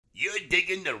You're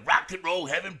digging the Rock and Roll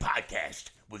Heaven podcast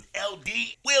with LD,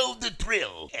 Will the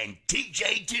Thrill, and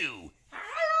TJ2.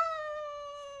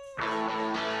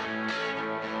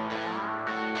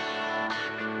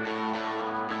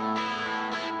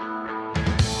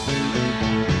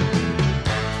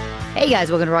 Hey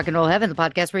guys, welcome to Rock and Roll Heaven, the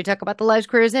podcast where we talk about the lives,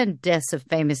 careers, and deaths of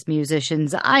famous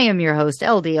musicians. I am your host,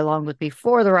 LD, along with me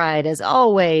for the ride, as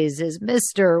always, is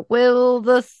Mr. Will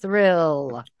the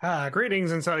Thrill.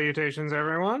 Greetings and salutations,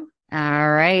 everyone.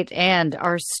 All right, and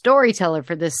our storyteller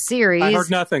for this series... I heard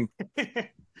nothing.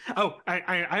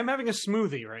 I'm having a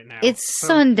smoothie right now. It's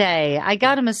Sunday. I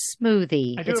got him a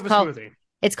smoothie. I do have a smoothie.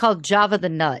 It's called Java the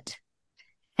Nut.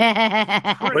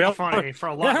 Pretty funny for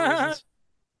a lot of reasons.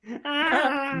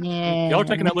 Yeah. Y'all are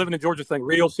taking that living in Georgia thing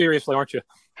real seriously, aren't you?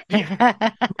 No,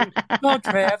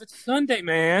 Trav, it's Sunday,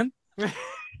 man.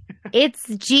 It's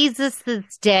Jesus'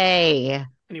 day.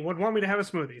 And he would want me to have a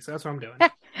smoothie, so that's what I'm doing.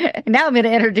 Now I'm going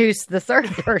to introduce the third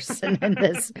person in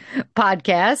this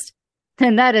podcast,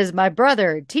 and that is my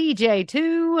brother,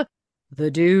 TJ2,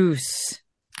 the Deuce.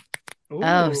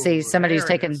 Ooh, see, someone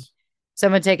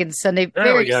taking Sunday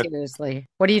very seriously.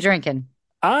 What are you drinking?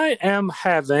 I am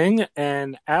having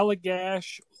an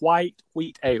Allagash white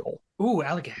wheat ale. Ooh,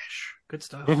 Allagash. Good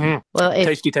stuff. Mm-hmm. Well,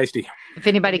 tasty. If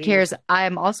anybody cares, I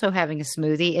am also having a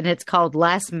smoothie, and it's called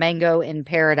Last Mango in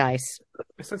Paradise.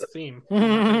 It's a theme.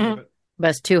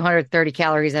 Best 230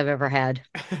 calories I've ever had.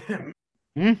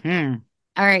 Mm-hmm.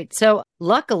 All right, so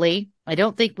luckily, I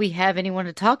don't think we have anyone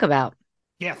to talk about.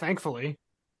 Yeah, thankfully.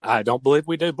 I don't believe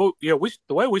we do. But yeah,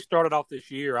 the way we started off this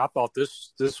year, I thought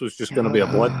this was just going to be a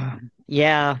blood.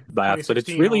 Yeah, bath, but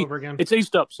it's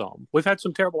eased up some. We've had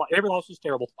some terrible. Every loss is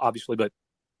terrible, obviously, but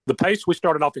the pace we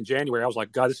started off in January, I was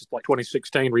like, God, this is like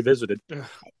 2016 revisited.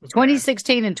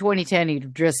 2016 and 2010 are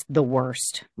just the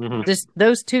worst. Mm-hmm. Just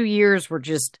those 2 years were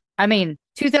just. I mean,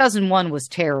 2001 was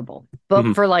terrible,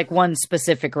 but for like one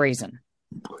specific reason.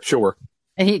 Sure.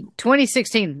 And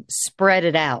 2016 spread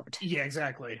it out. Yeah,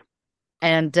 exactly.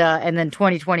 And then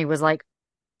 2020 was like,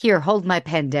 here, hold my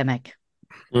pandemic.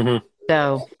 Mm-hmm.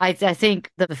 So I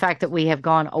think that the fact that we have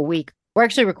gone a week, we're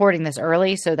actually recording this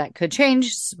early, so that could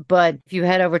change. But if you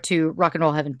head over to Rock and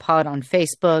Roll Heaven Pod on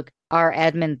Facebook, our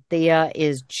admin Thea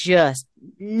is just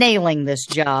nailing this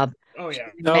job. Oh, yeah.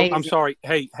 No, I'm sorry.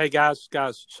 Hey, guys,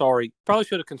 sorry. Probably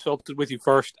should have consulted with you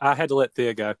first. I had to let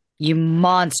Thea go. You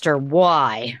monster.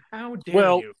 Why? How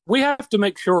dare you? We have to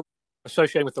make sure we're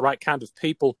associating with the right kind of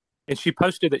people. And she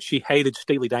posted that she hated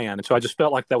Steely Dan. And so I just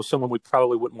felt like that was someone we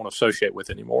probably wouldn't want to associate with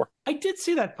anymore. I did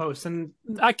see that post. And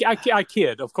I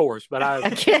kid, of course.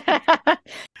 But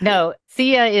No,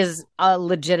 Thea is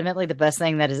legitimately the best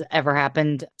thing that has ever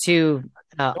happened to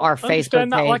our Facebook page.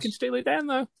 Not liking Steely Dan,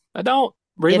 though. I don't.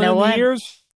 Really, you know what?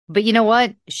 Years. But you know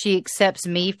what? She accepts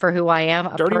me for who I am,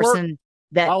 a Dirty person work.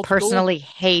 that Old personally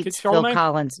school. hates Phil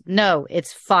Collins. No,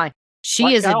 it's fine. She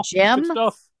White is gal. a gem, Good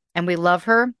stuff. and we love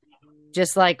her.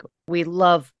 Just like we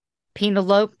love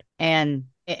Penelope and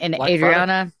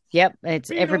Adriana. Yep, it's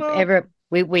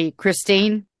we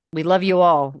Christine. We love you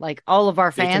all, like all of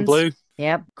our fans. Blue.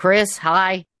 Yep, Chris.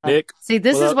 Hi, Nick. See,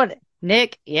 this is up? what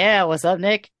Nick. Yeah, what's up,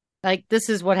 Nick? Like this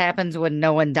is what happens when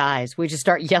no one dies. We just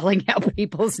start yelling out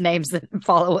people's names that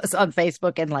follow us on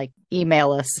Facebook and like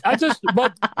email us. I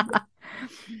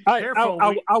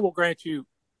will grant you,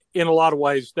 in a lot of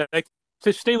ways, that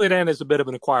Steely Dan is a bit of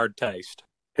an acquired taste.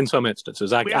 In some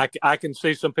instances, I can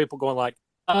see some people going like,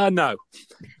 no,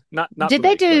 not. Did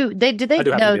they do? Did they?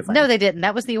 No, they didn't.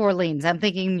 That was the Orleans. I'm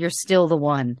thinking you're still the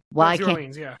one. Why can't?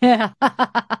 Orleans, yeah.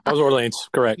 That was Orleans,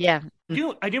 correct? Yeah.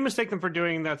 I do mistake them for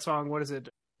doing that song. What is it?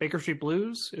 Baker Street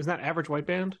Blues? Is that Average White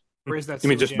Band? Or is that? You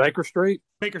mean just Baker Street?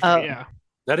 Baker Street, yeah.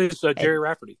 That is Jerry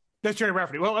Rafferty. That's Jerry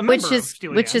Rafferty. Well, which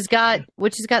has got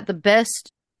the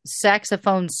best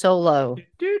saxophone solo.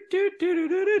 It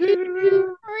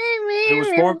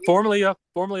was formerly of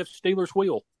Steelers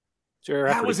Wheel.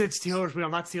 That was it, Steelers Wheel,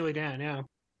 not Steely Dan. Yeah.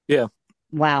 Yeah.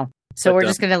 Wow. So we're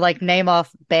just gonna like name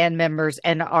off band members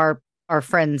and our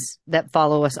friends that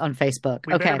follow us on Facebook.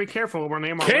 We better be careful. We're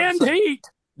naming Canned Heat,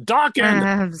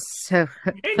 Darkened, Into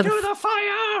the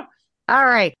Fire. All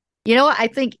right. You know what? I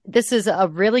think this is a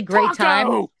really great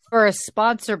time for a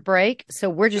sponsor break. So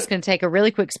we're just going to take a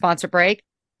really quick sponsor break.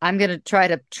 I'm going to try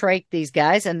to trach these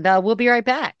guys, and we'll be right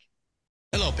back.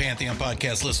 Hello, Pantheon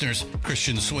podcast listeners.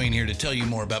 Christian Swain here to tell you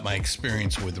more about my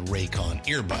experience with Raycon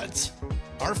earbuds.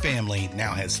 Our family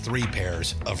now has 3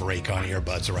 pairs of Raycon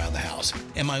earbuds around the house,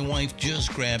 and my wife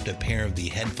just grabbed a pair of the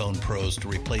Headphone Pros to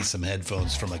replace some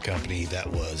headphones from a company that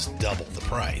was double the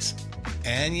price.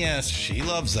 And yes, she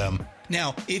loves them.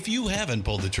 Now, if you haven't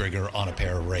pulled the trigger on a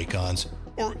pair of Raycons,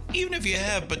 Or even if you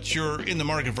have, but you're in the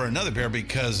market for another pair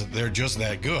because they're just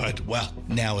that good, well,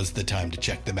 now is the time to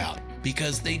check them out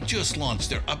because they just launched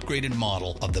their upgraded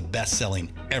model of the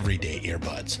best-selling everyday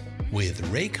earbuds. With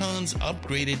Raycon's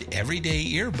upgraded everyday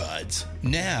earbuds,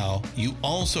 now you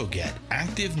also get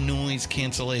active noise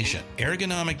cancellation,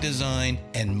 ergonomic design,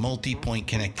 and multi-point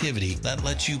connectivity that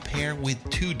lets you pair with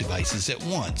 2 devices at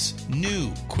once.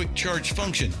 New quick charge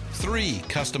function, 3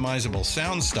 customizable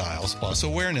sound styles, plus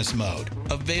awareness mode.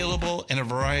 Available in a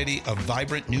variety of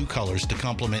vibrant new colors to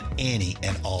complement any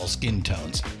and all skin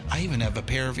tones. I even have a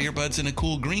pair of earbuds in a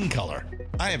cool green color.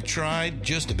 I have tried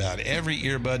just about every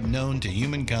earbud known to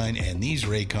humankind, and these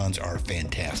Raycons are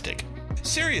fantastic.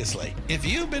 Seriously, if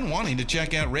you've been wanting to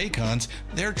check out Raycons,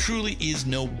 there truly is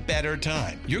no better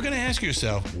time. You're going to ask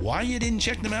yourself why you didn't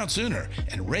check them out sooner,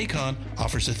 and Raycon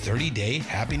offers a 30-day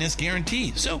happiness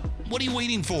guarantee. So what are you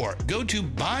waiting for? Go to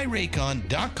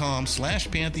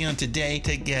buyraycon.com/Pantheon today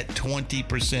to get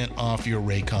 20% off your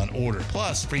Raycon order,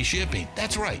 plus free shipping.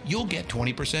 That's right, you'll get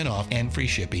 20% off and free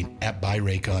shipping at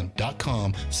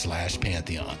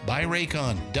buyraycon.com/Pantheon.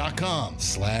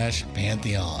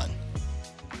 buyraycon.com/Pantheon.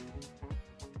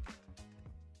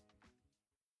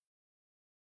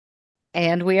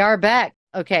 And we are back.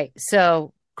 Okay,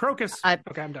 so Crocus.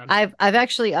 Okay, I'm done. I've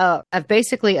actually I've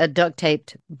basically duct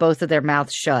taped both of their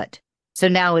mouths shut. So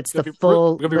now it's the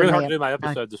full. It's gonna be really hard to do my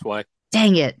episode this way.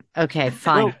 Dang it. Okay,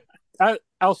 fine. Well,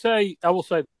 I will say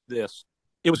this.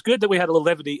 It was good that we had a little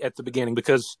levity at the beginning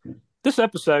because this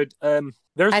episode,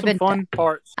 there's some fun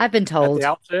parts. I've been told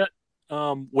at the outset.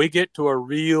 We get to a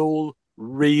real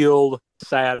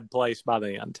sad place by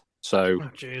the end. So,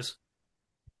 jeez.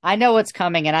 I know what's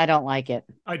coming, and I don't like it.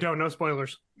 I don't know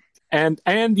spoilers. And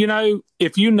you know,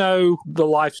 if you know the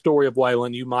life story of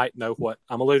Waylon, you might know what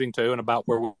I'm alluding to and about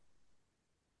where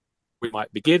we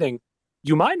might be getting.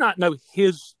 You might not know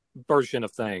his version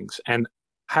of things and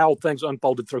how things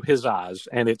unfolded through his eyes.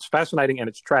 And it's fascinating and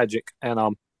it's tragic. And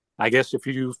I guess if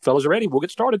you fellas are ready, we'll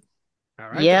get started. All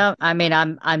right, yeah, then. I mean,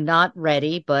 I'm not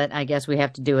ready, but I guess we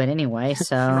have to do it anyway.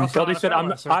 So LD said,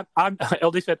 LD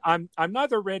said, I'm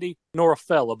neither ready nor a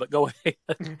fella, but go ahead.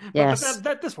 Yes,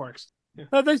 but this works. Yeah.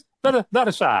 That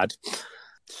aside.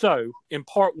 So, in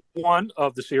part 1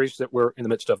 of the series that we're in the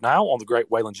midst of now on the great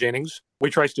Waylon Jennings, we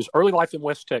traced his early life in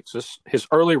West Texas, his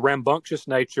early rambunctious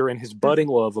nature, and his budding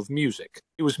love of music.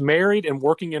 He was married and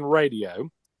working in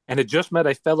radio and had just met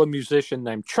a fellow musician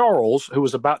named Charles who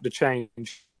was about to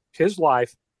change his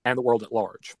life and the world at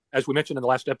large. As we mentioned in the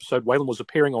last episode, Waylon was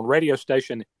appearing on radio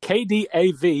station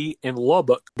KDAV in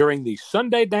Lubbock during the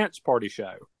Sunday Dance Party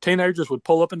show. Teenagers would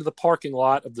pull up into the parking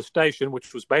lot of the station,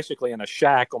 which was basically in a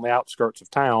shack on the outskirts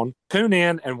of town, tune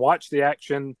in and watch the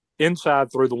action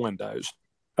inside through the windows.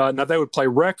 Now, they would play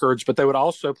records, but they would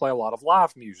also play a lot of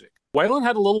live music. Waylon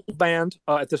had a little band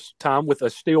at this time with a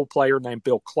steel player named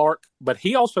Bill Clark, but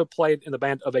he also played in the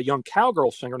band of a young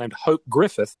cowgirl singer named Hope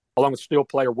Griffith, along with steel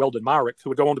player Weldon Myrick,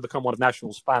 who would go on to become one of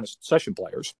Nashville's finest session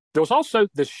players. There was also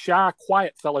this shy,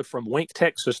 quiet fellow from Wink,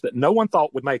 Texas that no one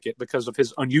thought would make it because of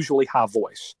his unusually high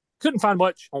voice. Couldn't find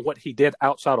much on what he did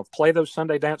outside of play those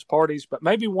Sunday dance parties, but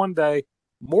maybe one day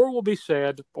more will be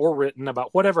said or written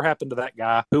about whatever happened to that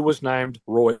guy who was named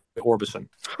Roy Orbison.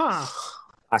 Huh.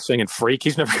 I singing freak.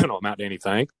 He's never going to amount to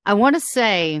anything. I want to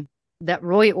say that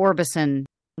Roy Orbison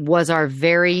was our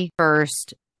very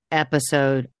first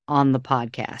episode on the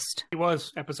podcast. He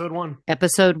was episode 1.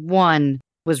 Episode 1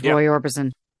 was Roy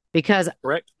Orbison because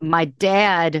Correct. My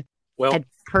dad had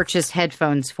purchased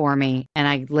headphones for me and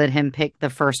I let him pick the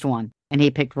first one and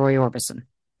he picked Roy Orbison.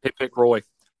 He picked Roy.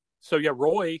 So yeah,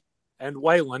 Roy and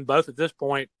Waylon, both at this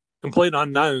point complete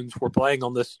unknowns, were playing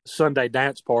on this Sunday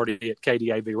dance party at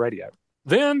KDAV Radio.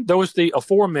 Then there was the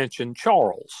aforementioned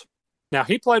Charles. Now,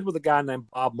 he played with a guy named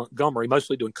Bob Montgomery,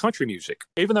 mostly doing country music.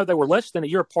 Even though they were less than a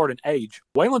year apart in age,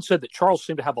 Waylon said that Charles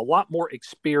seemed to have a lot more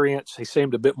experience. He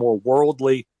seemed a bit more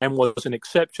worldly and was an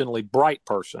exceptionally bright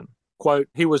person. Quote,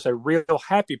 he was a real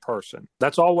happy person.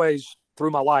 That's always, through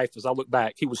my life, as I look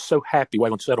back, he was so happy,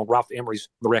 Waylon said on Ralph Emery's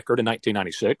The Record in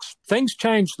 1996. Things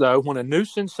changed, though, when a new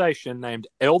sensation named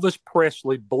Elvis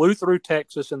Presley blew through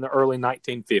Texas in the early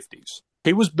 1950s.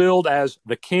 He was billed as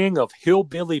the king of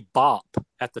hillbilly bop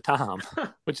at the time,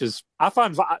 which is I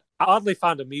oddly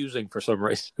find amusing for some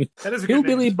reason. That is a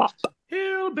hillbilly good name. bop.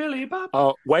 Hillbilly bop.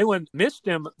 Waylon missed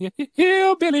him.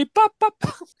 Hillbilly bop bop.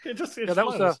 It just I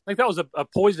think that was a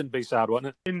Poison B-side, wasn't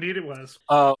it? Indeed, it was.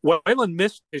 Waylon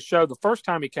missed his show the first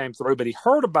time he came through, but he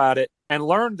heard about it and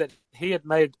learned that he had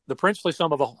made the princely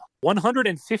sum of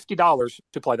 $150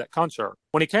 to play that concert.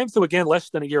 When he came through again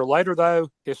less than a year later, though,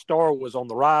 his star was on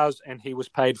the rise, and he was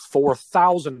paid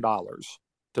 $4,000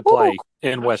 to play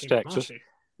in West Texas.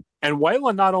 And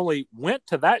Waylon not only went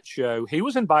to that show, he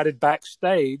was invited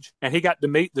backstage and he got to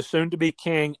meet the soon-to-be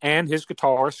king and his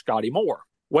guitarist, Scotty Moore.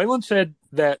 Waylon said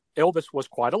that Elvis was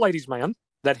quite a ladies' man,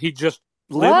 that he just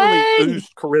literally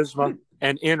oozed charisma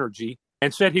and energy,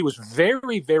 and said he was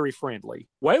very, very friendly.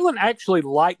 Waylon actually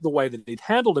liked the way that he'd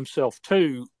handled himself,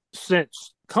 too,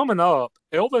 since coming up,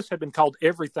 Elvis had been called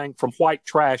everything from white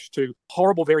trash to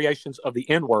horrible variations of the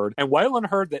N-word. And Waylon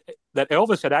heard that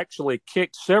Elvis had actually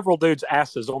kicked several dudes'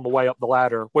 asses on the way up the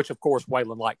ladder, which, of course,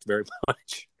 Waylon liked very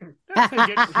much.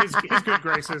 his good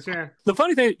graces, yeah. The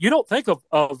funny thing, you don't think of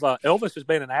Elvis as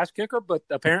being an ass kicker, but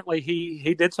apparently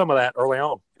he did some of that early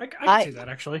on. I can see that,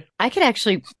 actually. I can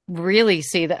actually really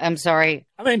see that. I'm sorry.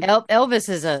 I mean, Elvis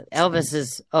is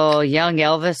young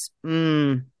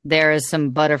Elvis. There is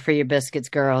some butter for your biscuits,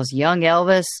 girls. Young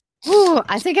Elvis. Ooh,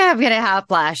 I think I'm going to have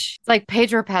flash. It's like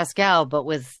Pedro Pascal, but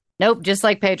just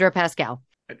like Pedro Pascal.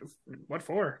 What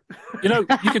for? You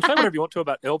can say whatever you want to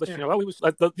about Elvis. Yeah. He was,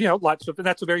 lots of, and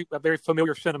that's a very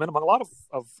familiar sentiment among a lot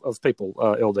of people.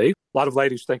 LD. A lot of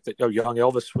ladies think that young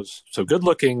Elvis was so good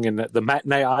looking and the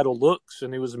matinee idol looks,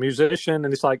 and he was a musician,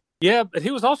 and it's like, yeah, but he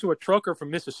was also a trucker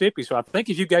from Mississippi. So I think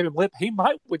if you gave him lip, he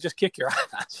would just kick your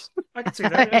ass. I can see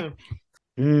that. Yeah.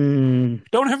 Don't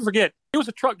ever forget, he was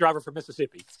a truck driver from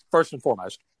Mississippi, first and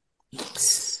foremost.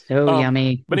 So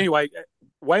yummy. But anyway,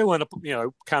 Waylon,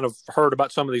 kind of heard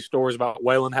about some of these stories about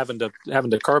Waylon having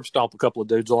to curb stomp a couple of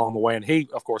dudes along the way, and he,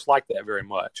 of course, liked that very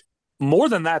much. More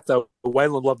than that, though,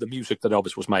 Waylon loved the music that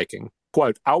Elvis was making.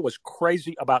 Quote, "I was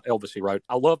crazy about Elvis," he wrote.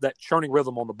 "I loved that churning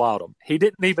rhythm on the bottom. He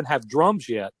didn't even have drums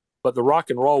yet, but the rock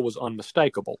and roll was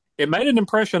unmistakable. It made an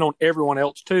impression on everyone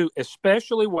else, too,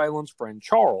 especially Waylon's friend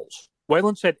Charles."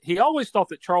 Waylon said he always thought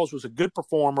that Charles was a good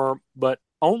performer, but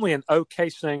only an okay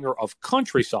singer of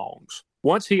country songs.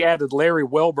 Once he added Larry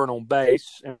Welburn on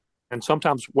bass and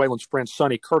sometimes Waylon's friend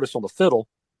Sonny Curtis on the fiddle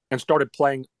and started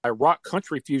playing a rock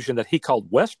country fusion that he called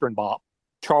Western Bop,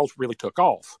 Charles really took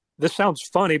off. This sounds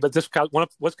funny, but this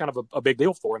was kind of a big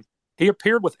deal for him. He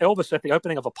appeared with Elvis at the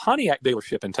opening of a Pontiac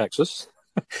dealership in Texas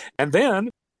and then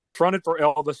fronted for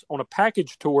Elvis on a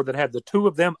package tour that had the two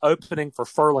of them opening for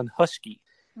Furlan Husky.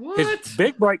 What? His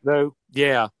big break, though,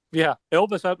 yeah,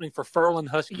 Elvis opening for Furlan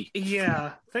Husky.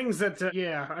 Yeah, things that,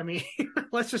 I mean,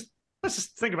 let's just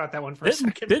think about that one for a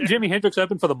second. Didn't Jimi Hendrix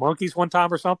open for the Monkees one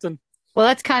time or something? Well,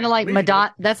 that's kind of like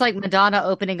Madonna. That's like Madonna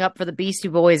opening up for the Beastie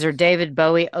Boys or David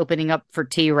Bowie opening up for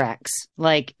T-Rex.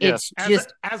 Like, it's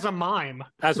just as a mime.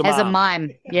 As a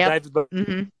mime. Yeah.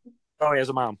 Oh, as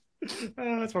a mime.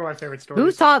 That's one of my favorite stories.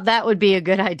 Who thought that would be a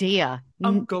good idea?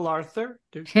 Uncle Arthur.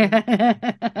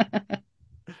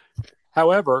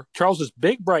 However, Charles's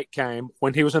big break came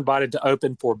when he was invited to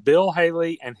open for Bill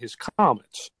Haley and his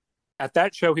Comets. At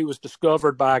that show, he was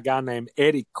discovered by a guy named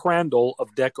Eddie Crandall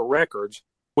of Decca Records,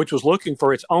 which was looking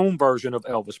for its own version of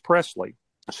Elvis Presley.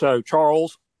 So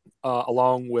Charles,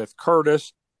 along with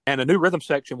Curtis and a new rhythm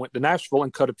section, went to Nashville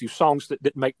and cut a few songs that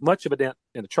didn't make much of a dent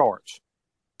in the charts.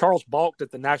 Charles balked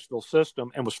at the Nashville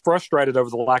system and was frustrated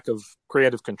over the lack of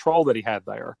creative control that he had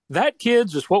there. That,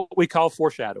 kids, is what we call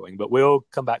foreshadowing, but we'll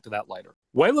come back to that later.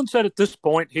 Waylon said at this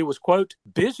point he was, quote,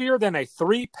 busier than a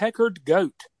three-peckered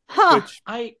goat, which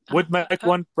would make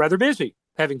one rather busy,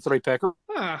 having three-pecker.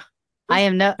 I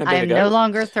am no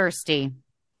longer thirsty.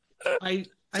 I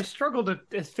struggle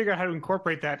to figure out how to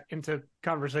incorporate that into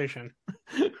conversation.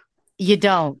 You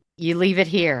don't. You leave it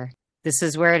here. This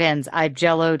is where it ends.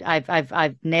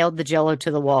 I've nailed the Jell-O to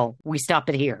the wall. We stop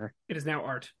it here. It is now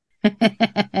art.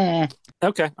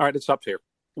 Okay. All right. It stops here.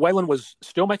 Waylon was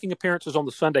still making appearances on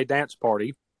the Sunday Dance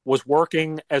Party, was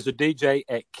working as a DJ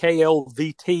at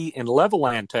KLVT in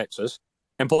Levelland, Texas,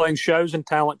 and playing shows and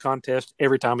talent contests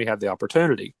every time he had the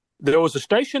opportunity. There was a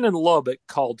station in Lubbock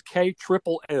called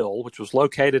KLLL, which was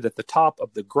located at the top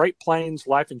of the Great Plains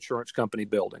Life Insurance Company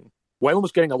building. Waylon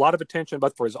was getting a lot of attention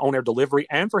both for his on-air delivery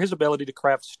and for his ability to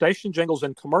craft station jingles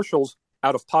and commercials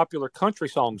out of popular country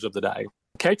songs of the day.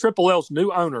 KLLL's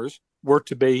new owners were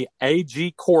to be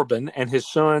A.G. Corbin and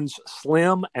his sons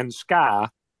Slim and Sky,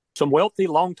 some wealthy,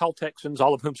 long, tall Texans,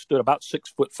 all of whom stood about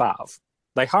 6'5".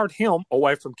 They hired him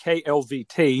away from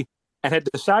KLVT and had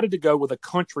decided to go with a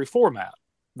country format.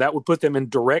 That would put them in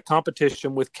direct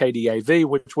competition with KDAV,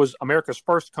 which was America's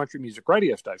first country music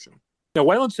radio station. Now,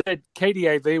 Waylon said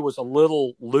KDAV was a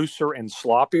little looser and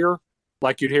sloppier,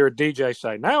 like you'd hear a DJ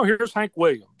say, now here's Hank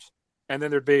Williams. And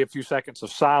then there'd be a few seconds of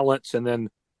silence and then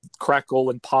crackle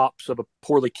and pops of a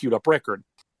poorly queued up record.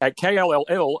 At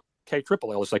KLLL,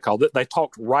 as they called it, they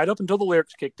talked right up until the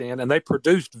lyrics kicked in, and they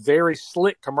produced very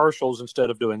slick commercials instead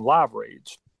of doing live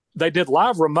reads. They did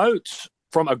live remotes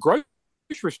from a grocery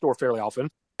store fairly often,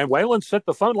 and Waylon set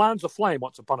the phone lines aflame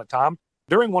once upon a time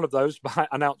during one of those by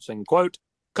announcing, quote,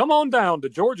 "Come on down to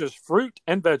George's Fruit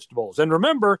and Vegetables. And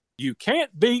remember, you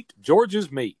can't beat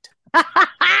George's meat."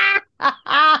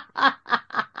 A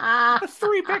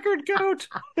three-peckered goat.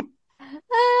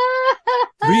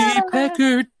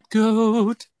 Three-peckered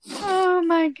goat. Oh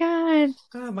my God.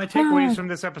 My takeaways from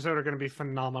this episode are going to be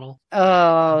phenomenal.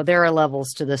 Oh, there are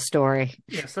levels to this story.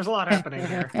 Yes, there's a lot happening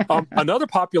here. Another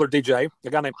popular DJ, a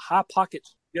guy named High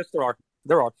Pockets. Yes, there are.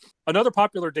 Another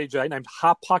popular DJ named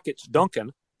High Pockets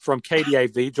Duncan from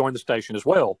KDAV joined the station as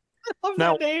well. I love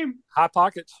Now, that name. High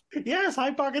Pockets. Yes, High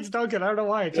Pockets Duncan. I don't know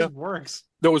why. It just works.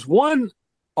 There was one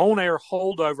on-air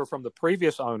holdover from the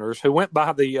previous owners who went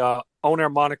by the on-air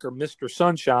moniker Mr.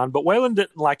 Sunshine, but Waylon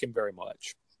didn't like him very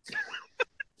much.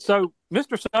 So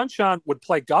Mr. Sunshine would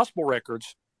play gospel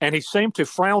records, and he seemed to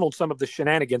frown on some of the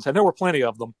shenanigans, and there were plenty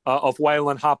of them, of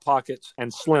Waylon, High Pockets,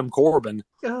 and Slim Corbin.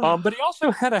 But he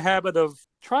also had a habit of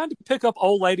trying to pick up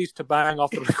old ladies to bang off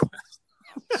the request.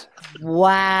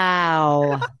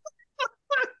 Wow.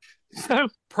 So,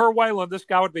 per Waylon, this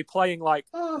guy would be playing like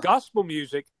gospel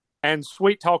music and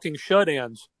sweet-talking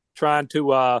shut-ins, trying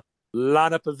to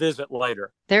line up a visit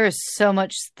later. There is so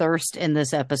much thirst in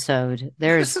this episode.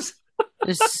 This is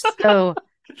like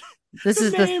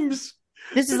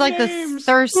the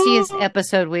thirstiest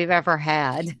episode we've ever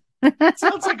had.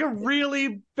 Sounds like a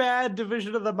really bad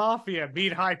division of the mafia.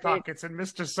 Meet High Pockets and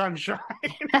Mr. Sunshine.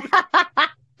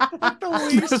 Like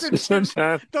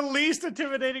the least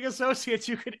intimidating associates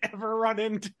you could ever run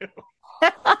into.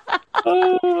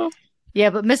 Yeah,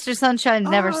 but Mr. Sunshine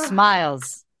never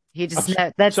smiles. He just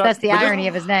that's the irony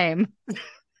of his name.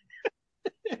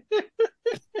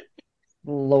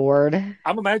 Lord.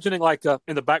 I'm imagining like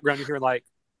in the background you're hearing like,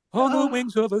 "On the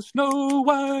wings of a snow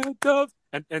white dove,"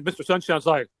 and Mr. Sunshine's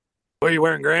like, "What are you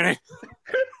wearing, Granny?"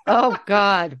 Oh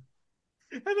God.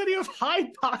 And then you have High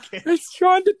Pockets. He's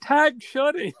trying to tag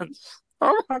shut-ins.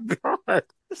 Oh my God.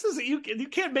 This is you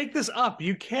can't make this up.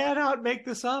 You cannot make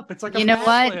this up. It's like you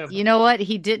know what?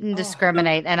 He didn't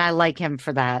discriminate, and I like him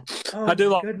for that. Oh, I do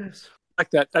like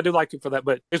that. I do like him for that.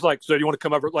 But it's like, so do you want to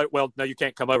come over? Like, well, no, you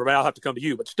can't come over. Man, I'll have to come to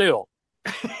you. But still,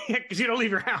 because you don't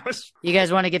leave your house. You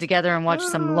guys want to get together and watch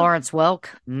some Lawrence Welk?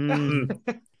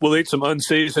 We'll eat some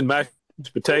unseasoned mashed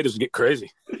potatoes and get crazy.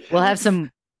 We'll have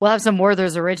some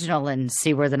Werther's Original and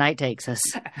see where the night takes us.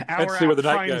 Let's see where the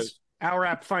night goes. Our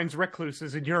app finds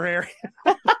recluses in your area.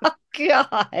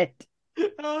 God.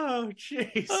 Oh,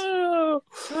 jeez. All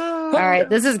right,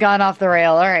 this has gone off the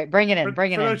rail. All right, bring it in.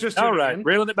 All right,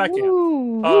 reeling it back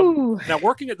in. Now,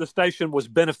 working at the station was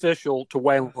beneficial to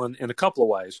Waylon in a couple of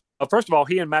ways. First of all,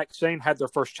 he and Maxine had their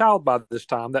first child by this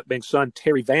time, that being son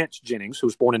Terry Vance Jennings, who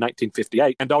was born in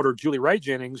 1958, and daughter Julie Ray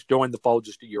Jennings joined the fold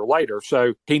just a year later.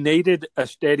 So he needed a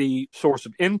steady source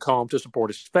of income to support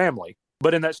his family.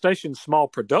 But in that station's small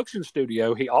production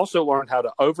studio, he also learned how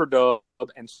to overdub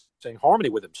and sing harmony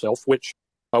with himself, which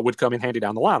would come in handy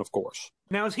down the line, of course.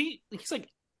 Now, he's like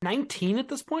 19 at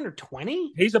this point, or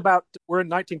 20? We're in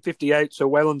 1958, so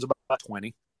Waylon's about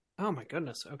 20. Oh, my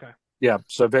goodness. Okay. Yeah,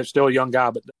 so that's still a young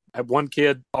guy, but have one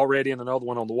kid already and another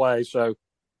one on the way. So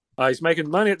he's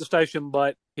making money at the station,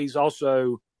 but he's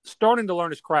also starting to learn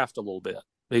his craft a little bit.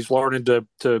 He's learning to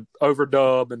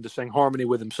overdub and to sing harmony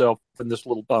with himself in this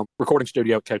little recording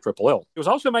studio at KLLL. He was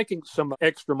also making some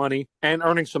extra money and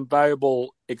earning some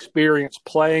valuable experience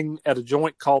playing at a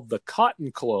joint called the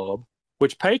Cotton Club,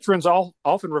 which patrons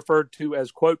often referred to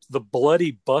as, quote, the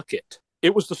Bloody Bucket.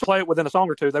 It was to play it within a song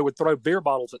or two. They would throw beer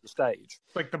bottles at the stage.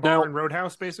 Like the bar and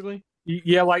Roadhouse, basically?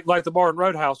 Yeah, like the bar and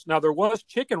Roadhouse. Now, there was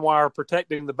chicken wire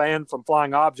protecting the band from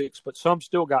flying objects, but some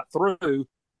still got through.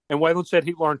 And Waylon said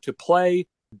he learned to play,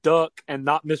 duck, and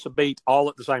not miss a beat all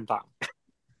at the same time.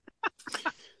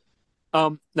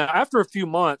 Now, after a few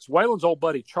months, Waylon's old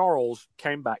buddy Charles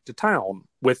came back to town,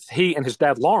 with he and his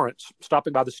dad Lawrence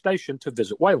stopping by the station to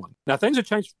visit Waylon. Now, things had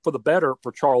changed for the better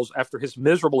for Charles after his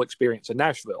miserable experience in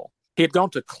Nashville. He had gone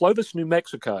to Clovis, New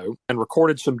Mexico, and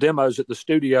recorded some demos at the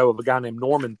studio of a guy named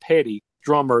Norman Petty,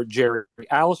 drummer Jerry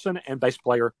Allison, and bass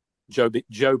player Joe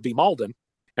B. Malden,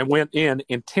 and went in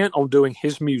intent on doing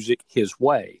his music his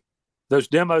way. Those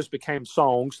demos became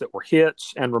songs that were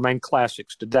hits and remain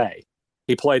classics today.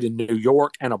 He played in New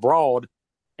York and abroad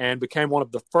and became one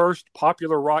of the first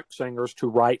popular rock singers to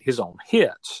write his own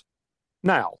hits.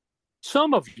 Now,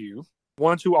 some of you,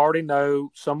 ones who already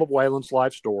know some of Waylon's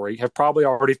life story, have probably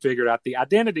already figured out the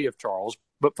identity of Charles,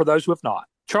 but for those who have not,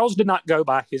 Charles did not go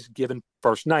by his given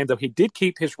first name, though he did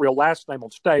keep his real last name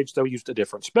on stage, though he used a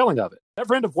different spelling of it. That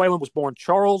friend of Waylon was born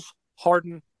Charles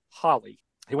Hardin Holly.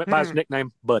 He went by his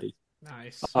nickname Buddy.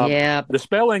 Nice. Yeah.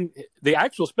 The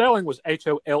actual spelling was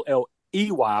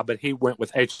Holley, but he went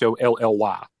with Holley.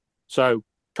 So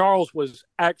Charles was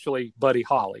actually Buddy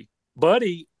Holly.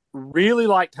 Buddy really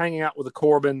liked hanging out with the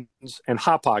Corbins and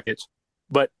Hot Pockets,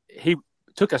 but he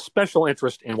took a special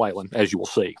interest in Waylon, as you will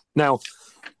see. Now,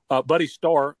 Buddy's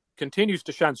star continues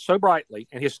to shine so brightly,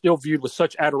 and he's still viewed with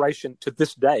such adoration to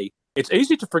this day. It's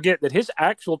easy to forget that his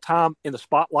actual time in the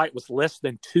spotlight was less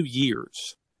than 2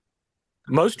 years.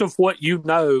 Most of what you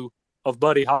know of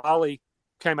Buddy Holly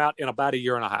came out in about a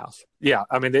year and a half. Yeah,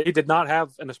 I mean, he did not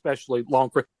have an especially long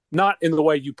career, not in the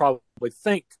way you probably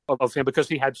think of him, because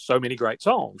he had so many great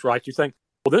songs, right? You think,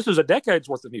 well, this is a decade's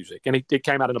worth of music, and it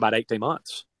came out in about 18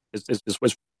 months.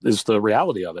 Is the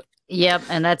reality of it. Yep,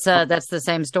 and that's the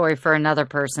same story for another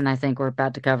person I think we're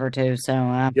about to cover too.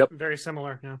 So yep, very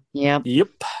similar. Yeah. Yep.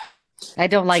 I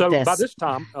don't like this. So by this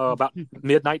time, about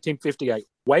mid-1958,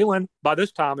 Waylon, by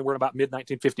this time, and we're about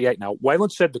mid-1958 now,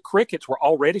 Waylon said the Crickets were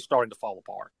already starting to fall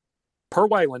apart. Per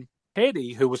Waylon,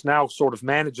 Teddy, who was now sort of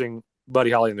managing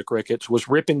Buddy Holly and the Crickets, was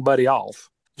ripping Buddy off.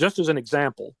 Just as an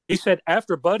example, he said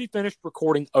after Buddy finished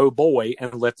recording Oh Boy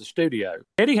and left the studio,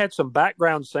 Teddy had some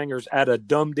background singers at a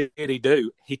Dum Diddy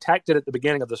Do. He tacked it at the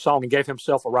beginning of the song and gave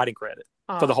himself a writing credit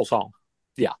for the whole song.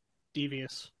 Yeah.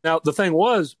 Devious. Now, the thing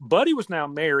was, Buddy was now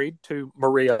married to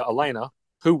Maria Elena,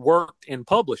 who worked in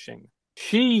publishing.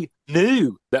 She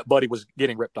knew that Buddy was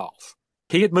getting ripped off.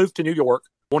 He had moved to New York,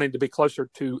 wanting to be closer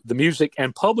to the music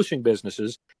and publishing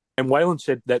businesses. And Waylon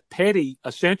said that Teddy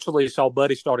essentially saw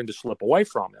Buddy starting to slip away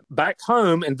from him. Back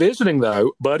home and visiting,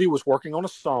 though, Buddy was working on a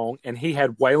song, and he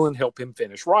had Waylon help him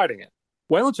finish writing it.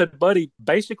 Waylon said Buddy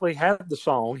basically had the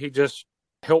song. He just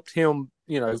helped him,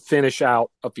 finish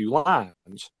out a few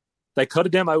lines. They cut a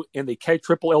demo in the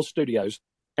KLL studios,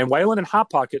 and Waylon and Hot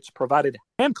Pockets provided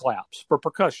hand claps for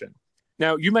percussion.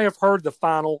 Now, you may have heard the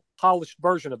final polished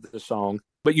version of the song,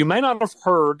 but you may not have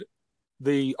heard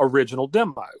the original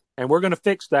demo, and we're going to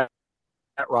fix that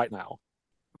right now.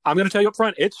 I'm going to tell you up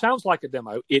front, it sounds like a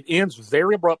demo. It ends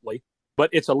very abruptly, but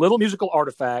it's a little musical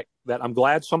artifact that I'm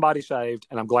glad somebody saved,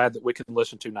 and I'm glad that we can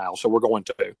listen to now, so we're going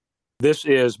to. This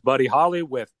is Buddy Holly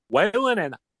with Waylon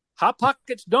and Hot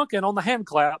Pockets Duncan on the hand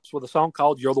claps with a song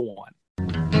called You're the One.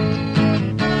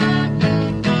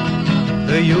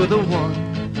 You're the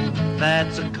one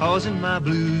that's a-causing my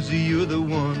blues. You're the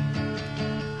one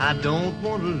I don't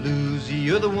want to lose.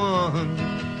 You're the one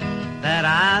that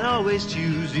I'd always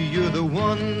choose. You're the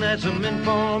one that's meant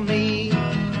for me.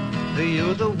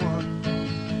 You're the one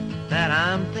that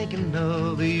I'm thinking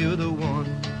of. You're the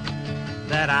one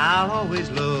that I'll always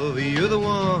love. You're the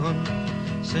one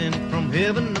sent from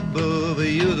heaven above.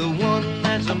 You're the one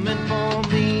that's meant for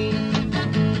me.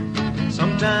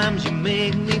 Sometimes you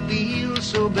make me feel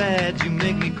so bad. You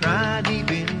make me cry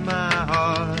deep in my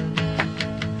heart.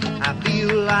 I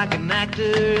feel like an actor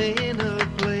in a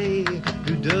play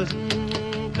who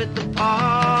doesn't fit the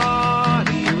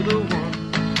part. You're the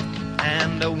one,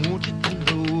 and I want you to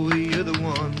know you're the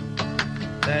one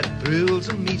that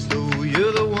thrills me so.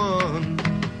 You're the one,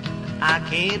 I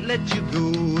can't let you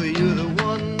go. You're the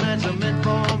one that's meant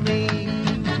for me.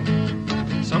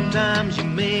 Sometimes you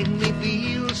make me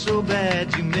feel so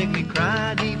bad. You make me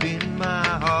cry deep in my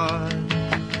heart.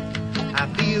 I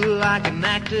feel like an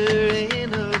actor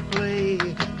in a play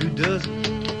who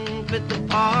doesn't fit the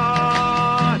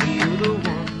part. You're the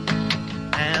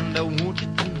one, and I want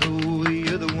you to know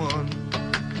you're the one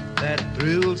that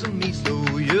thrills me so.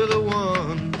 You're the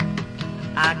one,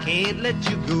 I can't let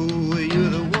you go. You're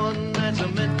the one that's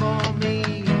meant for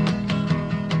me.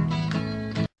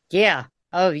 Yeah.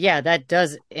 Oh, yeah, that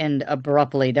does end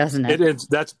abruptly, doesn't it? It ends.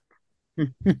 That's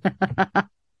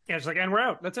Yeah, it's like, and we're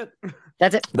out. That's it.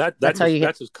 That's it. that's how you get.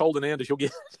 That's as cold an end as you'll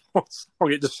get.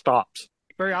 Or it just stops.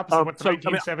 Very opposite of what the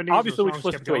 1970s. Obviously, we just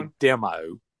listened to a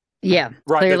demo. Yeah,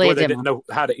 Right, clearly where a they demo. didn't know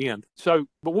how to end. So,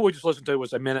 but what we just listened to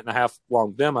was a 1.5-minute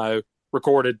long demo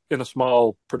recorded in a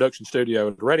small production studio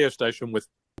at a radio station with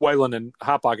Waylon and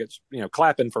Hot Pockets,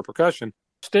 clapping for percussion.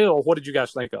 Still, what did you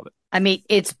guys think of it? I mean,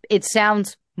 it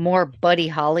sounds more Buddy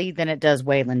Holly than it does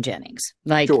Waylon Jennings.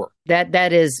 Like, sure.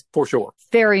 That is for sure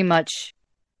very much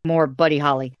more Buddy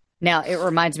Holly. Now, it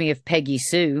reminds me of Peggy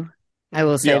Sue. I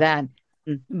will say that.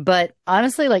 But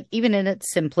honestly, like, even in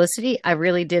its simplicity, I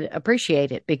really did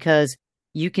appreciate it because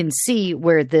you can see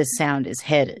where this sound is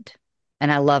headed.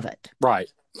 And I love it. Right.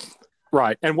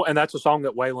 And that's a song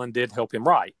that Waylon did help him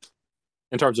write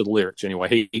in terms of the lyrics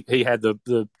anyway. He had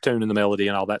the tune and the melody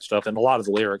and all that stuff and a lot of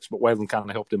the lyrics, but Waylon kind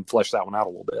of helped him flesh that one out a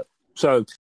little bit. So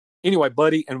anyway,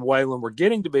 Buddy and Waylon were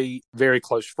getting to be very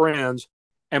close friends,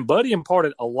 and Buddy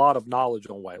imparted a lot of knowledge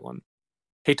on Waylon.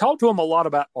 He talked to him a lot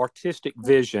about artistic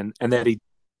vision and that he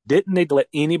didn't need to let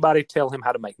anybody tell him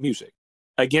how to make music.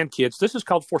 Again, kids, this is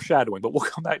called foreshadowing, but we'll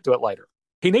come back to it later.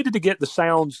 He needed to get the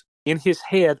sounds in his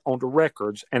head onto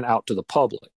records and out to the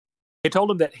public. He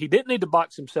told him that he didn't need to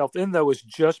box himself in, though, as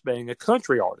just being a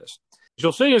country artist. As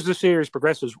you'll see as the series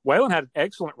progresses, Waylon had an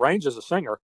excellent range as a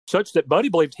singer, such that Buddy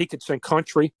believed he could sing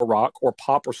country or rock or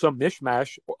pop or some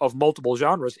mishmash of multiple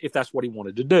genres if that's what he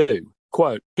wanted to do.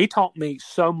 Quote, he taught me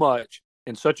so much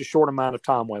in such a short amount of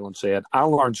time, Waylon said. I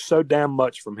learned so damn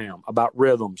much from him about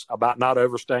rhythms, about not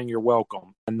overstaying your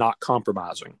welcome and not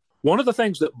compromising. One of the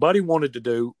things that Buddy wanted to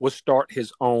do was start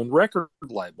his own record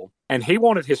label, and he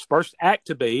wanted his first act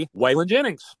to be Waylon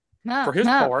Jennings. For his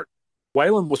part,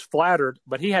 Waylon was flattered,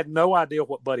 but he had no idea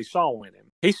what Buddy saw in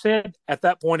him. He said at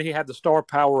that point he had the star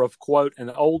power of, quote, an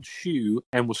old shoe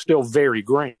and was still very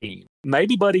green.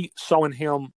 Maybe Buddy saw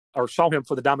him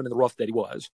for the diamond in the rough that he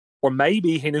was. Or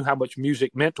maybe he knew how much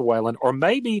music meant to Waylon. Or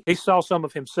maybe he saw some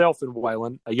of himself in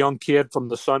Waylon, a young kid from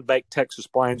the sun-baked Texas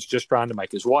plains just trying to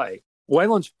make his way.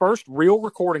 Waylon's first real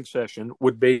recording session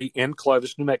would be in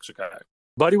Clovis, New Mexico.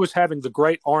 Buddy was having the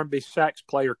great R&B sax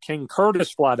player King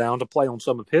Curtis fly down to play on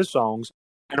some of his songs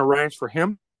and arrange for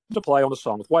him to play on a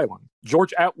song with Waylon.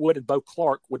 George Atwood and Bo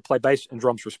Clark would play bass and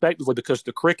drums respectively because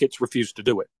the Crickets refused to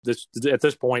do it. At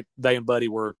this point, they and Buddy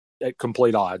were at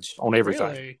complete odds on everything.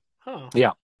 Really? Huh.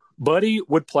 Yeah. Buddy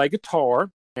would play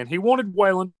guitar, and he wanted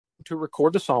Waylon to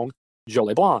record the song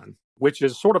Jolie Blonde, which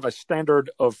is sort of a standard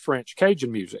of French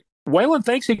Cajun music. Waylon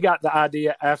thinks he got the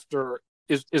idea after,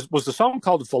 was the song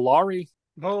called Volare?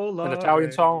 Volare. An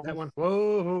Italian song? That one.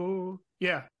 Whoa.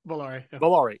 Yeah, Volare. Yeah.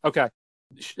 Volare, okay.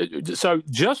 So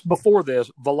just before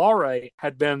this, Volare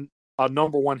had been a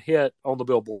number one hit on the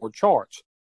Billboard charts,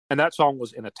 and that song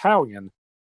was in Italian.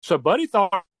 So Buddy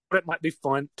thought it might be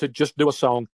fun to just do a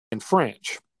song in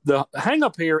French. The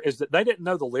hang-up here is that they didn't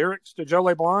know the lyrics to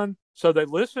Jolie Blonde, so they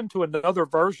listened to another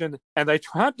version, and they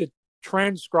tried to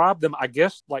transcribe them, I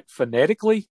guess, like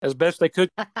phonetically as best they could,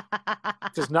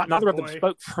 because neither of them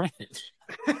spoke French.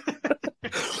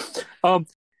 I'm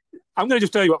going to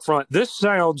just tell you up front, this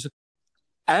sounds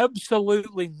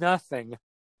absolutely nothing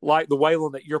like the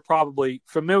Waylon that you're probably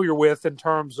familiar with in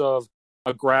terms of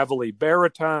a gravelly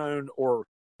baritone or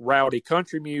rowdy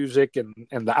country music and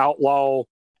the outlaw,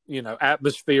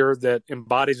 atmosphere that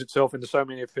embodies itself into so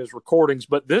many of his recordings.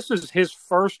 But this is his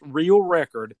first real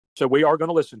record, so we are going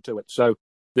to listen to it. So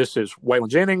this is Waylon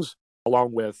Jennings,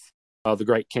 along with the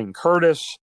great King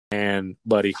Curtis and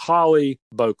Buddy Holly,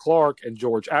 Bo Clark, and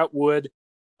George Atwood,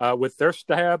 with their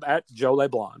stab at Jolie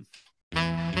Blonde.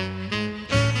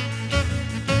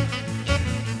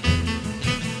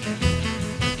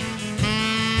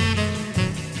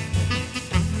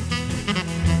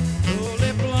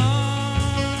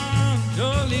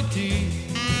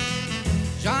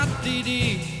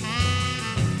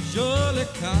 Jolie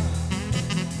car,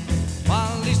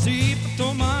 Malisi,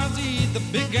 Tomazi, the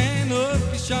big and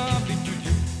ugly shabby to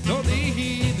you. No, the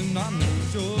heathen, I know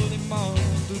Jolie Mar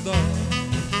to the.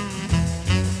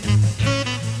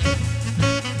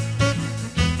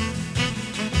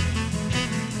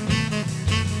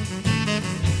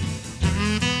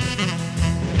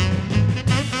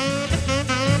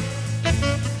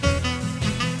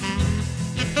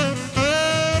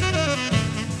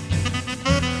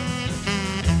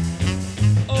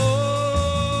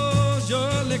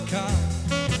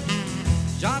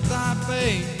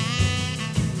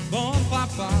 Bon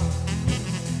papa,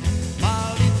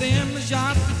 mali tem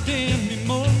já te tem me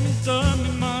monta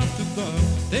me mata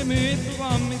tem me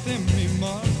tua me tem me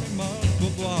mata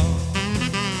boa.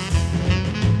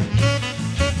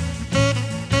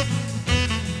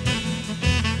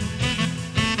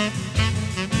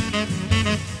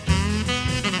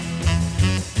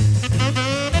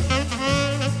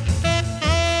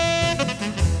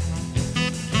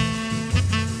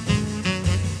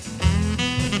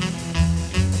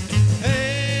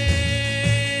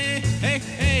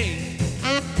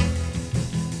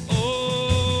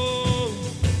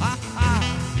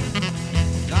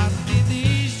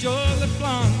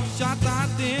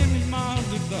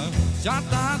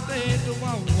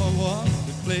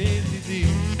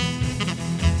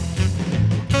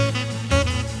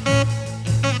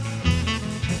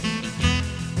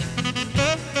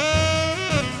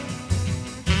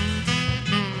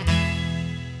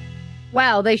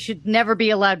 Wow, they should never be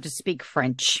allowed to speak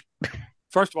French.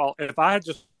 First of all, if I had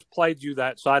just played you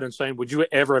that sight unseen, would you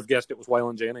ever have guessed it was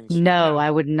Waylon Jennings? No, I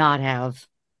would not have.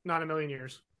 Not a million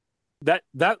years. That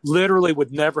literally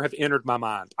would never have entered my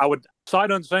mind.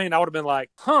 Sight unseen, I would have been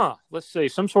like, let's see,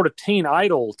 some sort of teen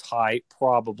idol type,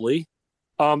 probably.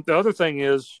 The other thing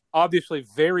is, obviously,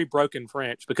 very broken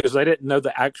French because they didn't know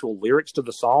the actual lyrics to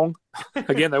the song.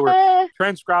 Again, they were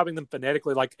transcribing them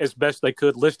phonetically, like as best they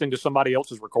could, listening to somebody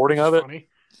else's recording of it,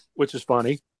 which is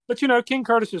funny. But, King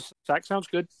Curtis's sax sounds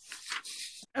good.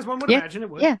 As one would imagine it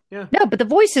would. Yeah. Yeah. No, but the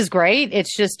voice is great.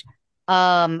 It's just,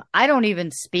 I don't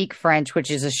even speak French, which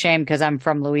is a shame because I'm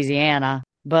from Louisiana.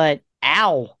 But,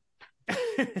 ow.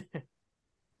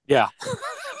 Yeah.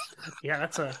 Yeah,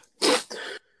 that's a...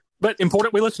 But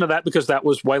important we listen to that because that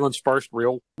was Waylon's first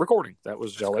real recording. That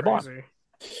was Jelly Bond.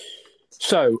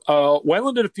 So,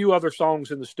 Waylon did a few other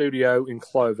songs in the studio in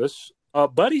Clovis.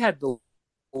 Buddy had to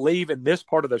leave in this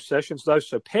part of those sessions, though,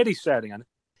 so Petty sat in,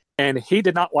 and he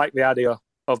did not like the idea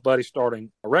of Buddy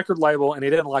starting a record label, and he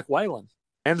didn't like Waylon.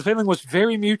 And the feeling was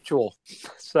very mutual.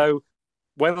 So,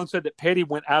 Waylon said that Petty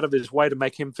went out of his way to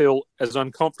make him feel as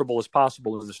uncomfortable as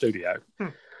possible in the studio.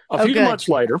 A few months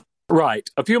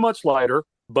later,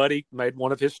 Buddy made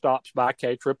one of his stops by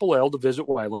KLLL to visit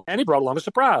Waylon, and he brought along a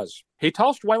surprise. He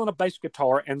tossed Waylon a bass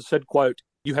guitar and said, quote,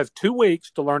 "You have 2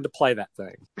 weeks to learn to play that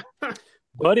thing."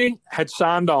 Buddy had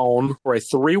signed on for a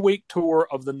 3-week tour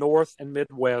of the North and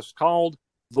Midwest called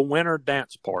the Winter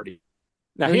Dance Party.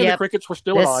 Now, he and the Crickets were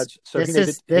still at odds. So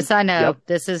I know.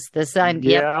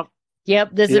 Yep.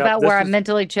 This is about where I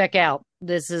mentally check out.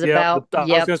 This is about. I was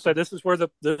going to say this is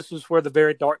where the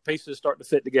very dark pieces start to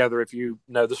fit together if you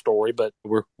know the story. But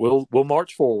we'll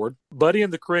march forward. Buddy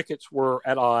and the Crickets were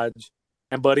at odds,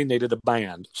 and Buddy needed a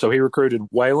band, so he recruited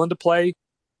Waylon to play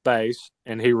bass,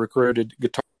 and he recruited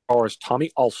guitarist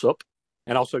Tommy Alsop,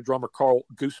 and also drummer Carl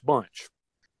Goose Bunch.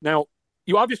 Now,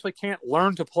 you obviously can't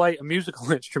learn to play a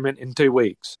musical instrument in 2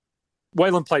 weeks.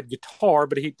 Waylon played guitar,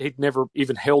 but he'd never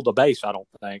even held a bass, I don't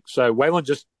think. So Waylon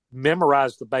just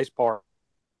memorized the bass parts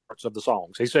of the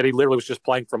songs. He said he literally was just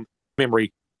playing from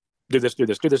memory. Do this,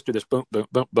 boom, boom,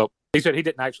 boom, boom. He said he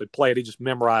didn't actually play it. He just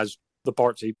memorized the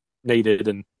parts he needed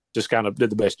and just kind of did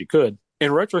the best he could.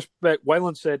 In retrospect,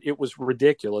 Waylon said it was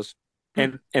ridiculous,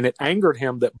 and it angered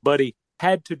him that Buddy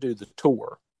had to do the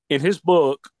tour. In his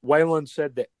book, Waylon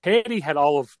said that Petty had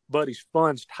all of Buddy's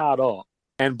funds tied up,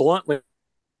 and bluntly,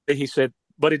 he said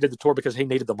Buddy did the tour because he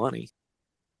needed the money.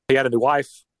 He had a new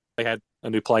wife. They had a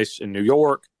new place in New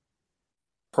York.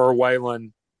 Per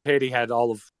Waylon, Petty had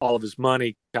all of his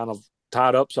money kind of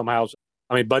tied up somehow.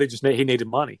 I mean, Buddy he needed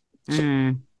money.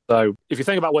 So if you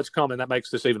think about what's coming, that makes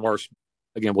this even worse.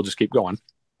 Again, we'll just keep going.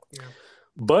 Yeah.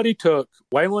 Buddy took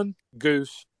Waylon,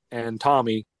 Goose, and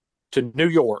Tommy to New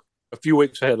York a few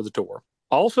weeks ahead of the tour.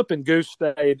 Alsop and Goose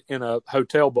stayed in a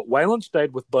hotel, but Waylon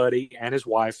stayed with Buddy and his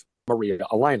wife, Maria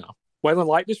Elena. Waylon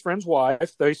liked his friend's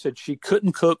wife, though he said she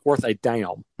couldn't cook worth a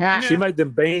damn. She made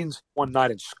them beans one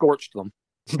night and scorched them.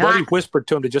 Buddy whispered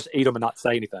to him to just eat them and not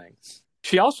say anything.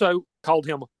 She also called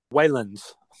him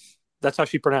Waylons. That's how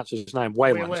she pronounced his name,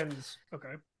 Waylons.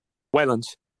 Okay.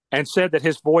 Waylons. And said that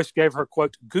his voice gave her,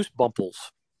 quote, goosebumples.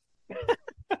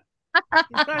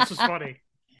 That's just funny.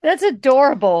 That's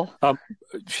adorable.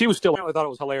 She was still, I thought it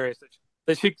was hilarious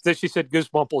that she said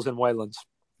goosebumples and Waylons.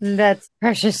 That's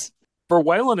precious. For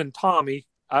Waylon and Tommy,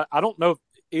 I don't know if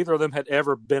either of them had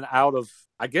ever been out of,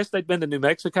 I guess they'd been to New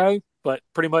Mexico, but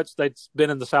pretty much they'd been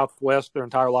in the Southwest their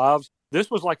entire lives. This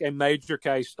was like a major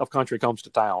case of country comes to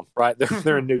town, right?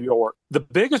 They're in New York. The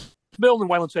biggest building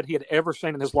Waylon said he had ever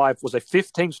seen in his life was a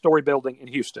 15-story building in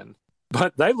Houston.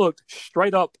 But they looked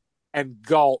straight up and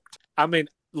gawked. I mean,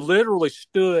 literally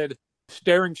stood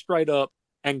staring straight up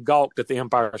and gawked at the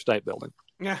Empire State Building.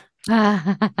 Yeah,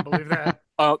 I believe that.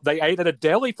 They ate at a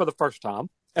deli for the first time,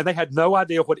 and they had no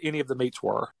idea what any of the meats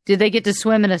were. Did they get to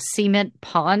swim in a cement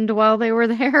pond while they were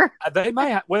there? They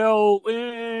may have. Well,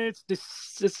 it's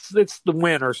the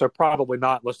winter, so probably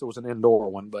not unless there was an indoor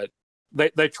one. But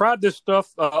they tried this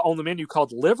stuff on the menu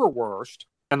called liverwurst,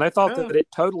 and they thought that it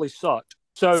totally sucked.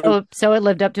 So it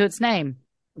lived up to its name.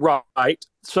 Right.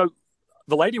 So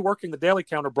the lady working the deli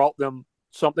counter brought them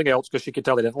something else because she could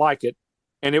tell they didn't like it.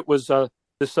 And it was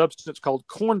this substance called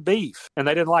corned beef, and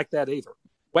they didn't like that either.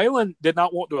 Waylon did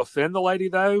not want to offend the lady,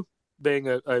 though, being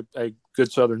a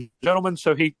good Southern gentleman,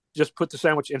 so he just put the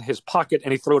sandwich in his pocket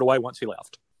and he threw it away once he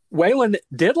left. Waylon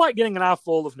did like getting an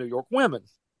eyeful of New York women,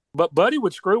 but Buddy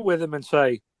would screw with him and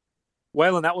say,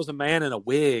 Waylon, that was a man in a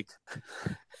wig.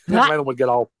 And Waylon would get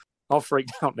all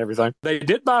freaked out and everything. They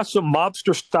did buy some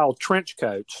mobster-style trench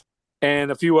coats and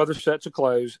a few other sets of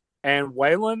clothes, and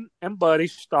Waylon and Buddy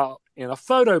stopped in a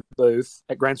photo booth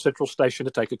at Grand Central Station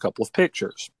to take a couple of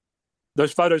pictures.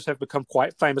 Those photos have become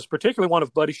quite famous, particularly one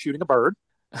of Buddy shooting a bird.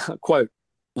 Quote,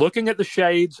 looking at the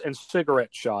shades and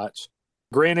cigarette shots,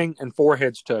 grinning and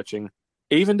foreheads touching.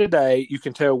 Even today, you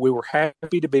can tell we were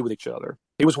happy to be with each other.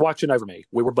 He was watching over me.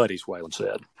 We were buddies, Waylon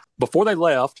said. Before they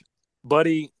left,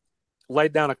 Buddy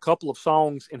laid down a couple of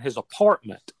songs in his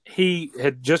apartment. He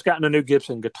had just gotten a new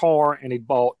Gibson guitar and he'd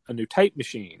bought a new tape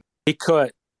machine. He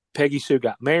cut Peggy Sue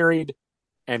Got Married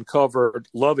and covered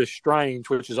Love is Strange,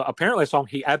 which is apparently a song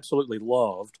he absolutely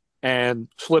loved, and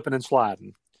Slipping and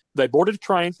Sliding. They boarded a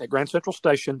train at Grand Central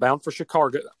Station bound for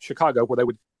Chicago, where they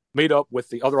would meet up with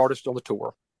the other artists on the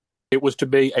tour. It was to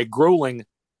be a grueling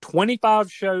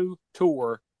 25-show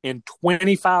tour in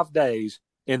 25 days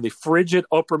in the frigid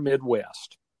upper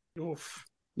Midwest. Oof.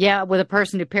 Yeah, with a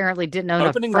person who apparently didn't own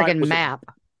Opening a night friggin' was map.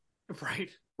 Right.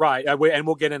 Right, and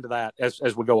we'll get into that as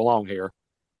we go along here.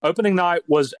 Opening night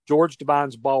was George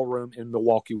Devine's Ballroom in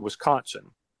Milwaukee, Wisconsin.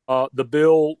 The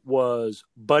bill was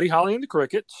Buddy Holly and the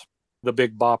Crickets, the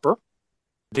Big Bopper,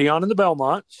 Dion and the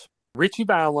Belmonts, Richie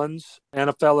Valens, and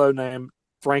a fellow named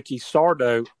Frankie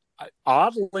Sardo.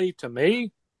 Oddly to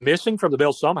me, missing from the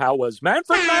bill somehow was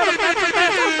Manfred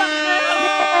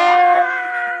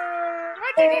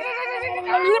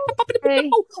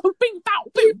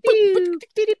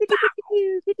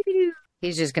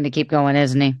He's just going to keep going,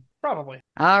 isn't he? Probably.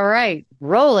 All right.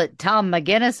 Roll it, Tom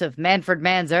McGinnis of Manfred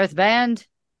Mann's Earth Band.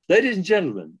 Ladies and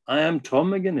gentlemen, I am Tom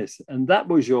McGinnis, and that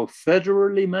was your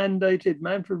federally mandated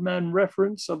Manfred Mann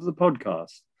reference of the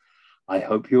podcast. I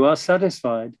hope you are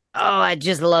satisfied. Oh, I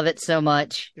just love it so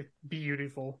much. It's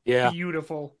beautiful. Yeah.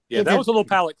 Beautiful. Yeah, that was a little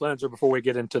palate cleanser before we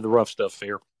get into the rough stuff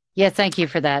here. Yeah, thank you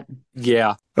for that.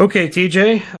 Yeah. Okay,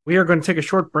 TJ, we are going to take a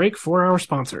short break for our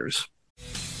sponsors.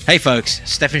 Hey folks,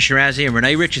 Stefan Shirazi and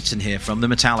Renee Richardson here from the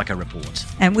Metallica Report.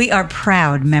 And we are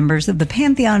proud members of the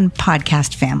Pantheon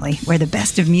podcast family, where the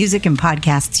best of music and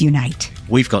podcasts unite.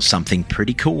 We've got something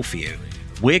pretty cool for you.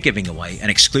 We're giving away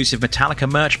an exclusive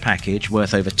Metallica merch package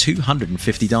worth over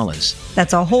 $250.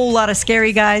 That's a whole lot of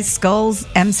Scary Guys, skulls,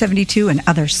 M72, and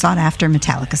other sought-after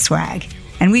Metallica swag.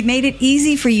 And we've made it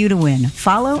easy for you to win.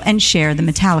 Follow and share the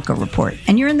Metallica Report,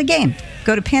 and you're in the game.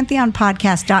 Go to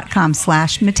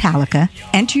pantheonpodcast.com/Metallica,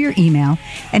 enter your email,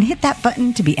 and hit that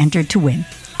button to be entered to win.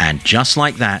 And just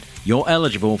like that, you're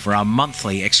eligible for our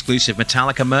monthly exclusive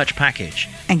Metallica merch package.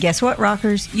 And guess what,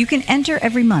 rockers? You can enter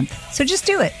every month, so just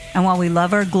do it. And while we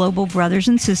love our global brothers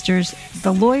and sisters,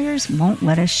 the lawyers won't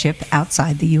let us ship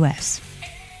outside the U.S.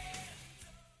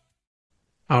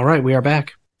 All right, we are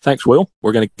back. Thanks, Will.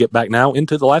 We're going to get back now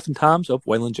into the life and times of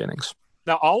Waylon Jennings.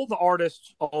 Now, all of the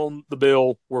artists on the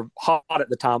bill were hot at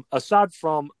the time, aside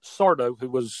from Sardo, who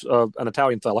was an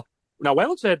Italian fella. Now,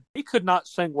 Waylon said he could not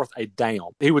sing worth a damn.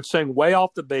 He would sing way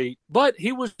off the beat, but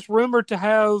he was rumored to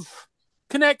have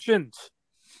connections.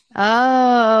 Like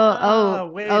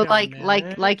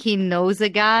he knows a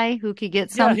guy who could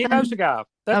get something. Yeah, he knows a guy.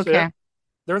 That's okay. it.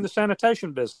 They're in the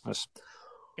sanitation business.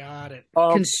 Got it.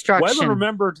 Construction.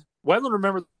 Waylon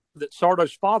remembered that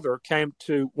Sardo's father came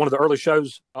to one of the early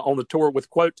shows on the tour with,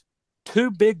 quote,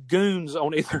 2 big goons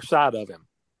on either side of him.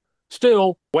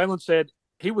 Still, Waylon said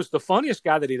he was the funniest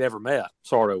guy that he'd ever met,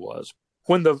 Sardo was.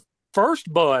 When the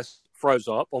first bus froze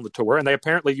up on the tour, and they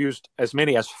apparently used as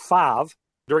many as 5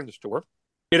 during this tour,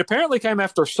 it apparently came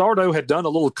after Sardo had done a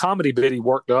little comedy bit he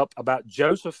worked up about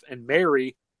Joseph and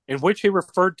Mary, in which he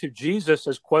referred to Jesus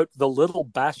as, quote, the little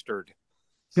bastard.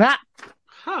 Ah.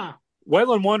 Huh.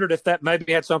 Waylon wondered if that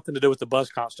maybe had something to do with the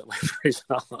bus constantly freezing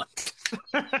on.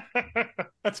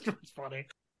 That's funny.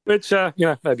 Which,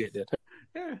 maybe it did.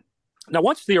 Yeah. Now,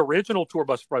 once the original tour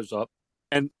bus froze up,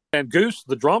 and Goose,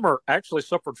 the drummer, actually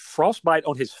suffered frostbite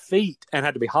on his feet and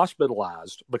had to be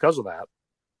hospitalized because of that.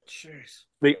 Jeez.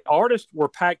 The artists were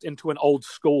packed into an old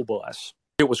school bus.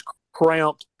 It was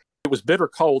cramped. It was bitter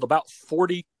cold, about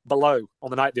 40 below on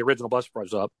the night the original bus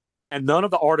froze up, and none of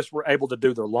the artists were able to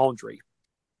do their laundry.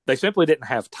 They simply didn't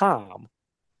have time.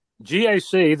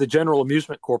 GAC, the General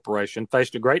Amusement Corporation,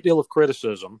 faced a great deal of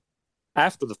criticism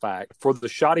after the fact for the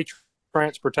shoddy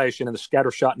transportation and the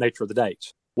scattershot nature of the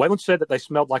dates. Waylon said that they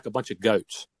smelled like a bunch of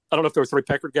goats. I don't know if there were 3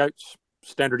 pecker goats,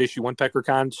 standard issue 1 pecker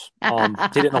kinds. He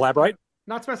didn't elaborate.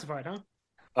 Not specified, huh?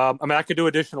 I could do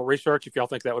additional research if y'all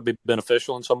think that would be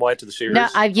beneficial in some way to the series. No,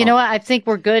 you know what? I think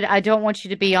we're good. I don't want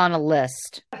you to be on a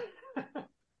list.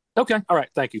 Okay. All right.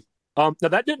 Thank you. Now,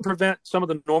 that didn't prevent some of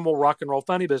the normal rock and roll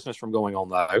funny business from going on,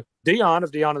 though. Dion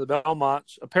of Dion and the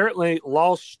Belmonts apparently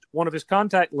lost one of his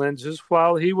contact lenses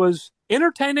while he was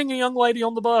entertaining a young lady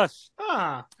on the bus.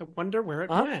 I wonder where it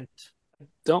went.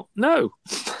 Don't know.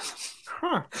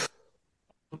 Huh.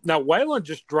 Now, Waylon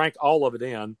just drank all of it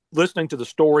in, listening to the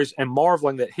stories and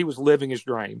marveling that he was living his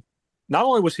dream. Not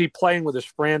only was he playing with his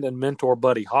friend and mentor,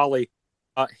 Buddy Holly,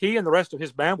 he and the rest of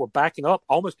his band were backing up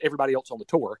almost everybody else on the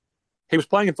tour. He was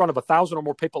playing in front of 1,000 or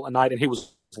more people a night, and he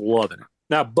was loving it.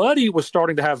 Now, Buddy was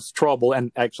starting to have trouble,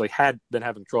 and actually had been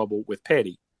having trouble with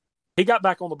Petty. He got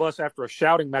back on the bus after a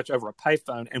shouting match over a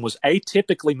payphone and was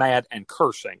atypically mad and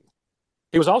cursing.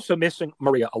 He was also missing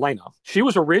Maria Elena. She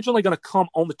was originally going to come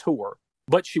on the tour,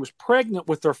 but she was pregnant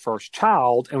with their first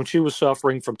child, and she was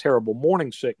suffering from terrible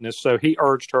morning sickness, so he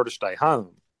urged her to stay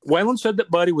home. Waylon said that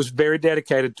Buddy was very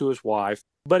dedicated to his wife,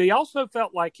 but he also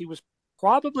felt like he was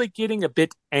probably getting a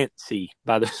bit antsy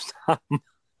by this time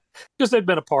because they'd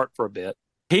been apart for a bit.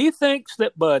 He thinks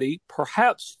that Buddy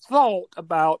perhaps thought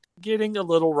about getting a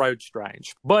little road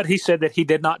strange, but he said that he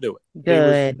did not do it.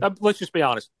 Good. Let's just be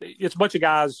honest. It's a bunch of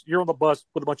guys. You're on the bus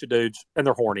with a bunch of dudes, and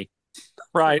they're horny,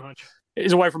 right?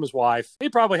 He's away from his wife. He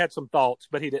probably had some thoughts,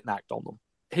 but he didn't act on them.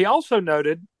 He also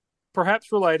noted,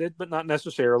 perhaps related, but not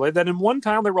necessarily, that in one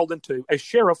town they rolled into, a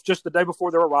sheriff just the day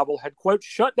before their arrival had, quote,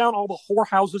 shut down all the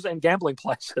whorehouses and gambling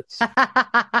places.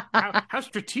 How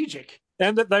strategic.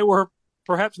 And that they were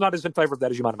perhaps not as in favor of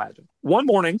that as you might imagine. One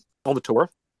morning on the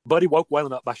tour, Buddy woke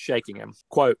Waylon up by shaking him.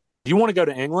 Quote, do you want to go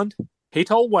to England? He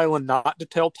told Waylon not to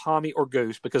tell Tommy or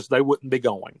Goose because they wouldn't be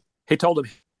going. He told him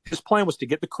his plan was to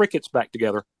get the Crickets back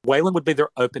together. Waylon would be their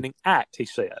opening act, he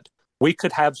said. We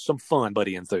could have some fun,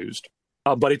 Buddy enthused.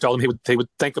 Buddy told him he would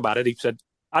think about it. He said,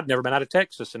 I'd never been out of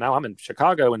Texas, and now I'm in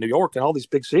Chicago and New York and all these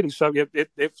big cities. So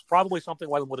it's probably something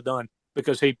Waylon would have done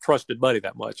because he trusted Buddy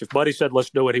that much. If Buddy said, let's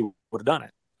do it, he would have done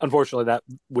it. Unfortunately, that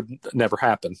would never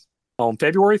happen. On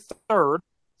February 3rd,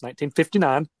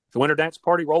 1959, the winter dance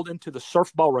party rolled into the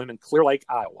Surf Ballroom in Clear Lake,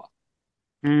 Iowa.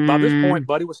 By this point,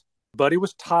 Buddy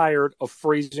was tired of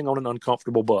freezing on an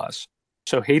uncomfortable bus.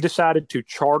 So he decided to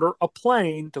charter a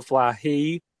plane to fly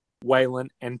he, Waylon,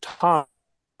 and Tommy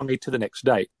to the next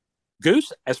date.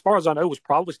 Goose, as far as I know, was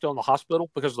probably still in the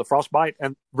hospital because of the frostbite,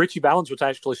 and Richie Valens was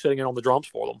actually sitting in on the drums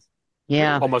for them.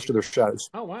 Yeah. On most of their shows.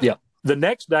 Oh, wow. Yeah. The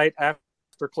next date after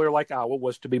Clear Lake, Iowa,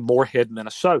 was to be Moorhead,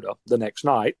 Minnesota the next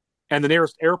night, and the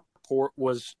nearest airport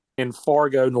was in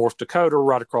Fargo, North Dakota,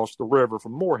 right across the river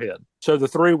from Moorhead. So the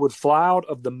three would fly out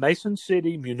of the Mason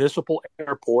City Municipal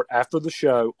Airport after the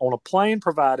show on a plane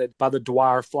provided by the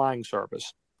Dwyer Flying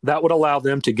Service. That would allow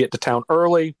them to get to town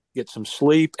early, get some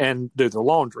sleep, and do their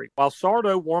laundry. While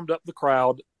Sardo warmed up the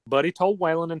crowd, Buddy told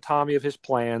Waylon and Tommy of his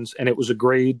plans, and it was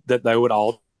agreed that they would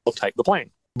all take the plane.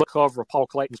 Book cover of Paul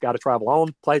Clayton's Got to Travel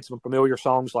On played some familiar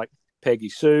songs like Peggy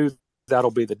Sue,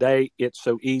 That'll Be the Day, It's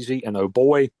So Easy, and Oh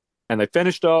Boy. And they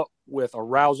finished up with a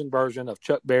rousing version of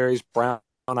Chuck Berry's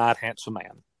Brown-Eyed Handsome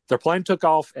Man. Their plane took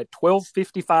off at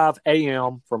 12:55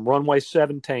 a.m. from runway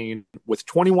 17 with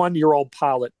 21-year-old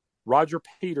pilot Roger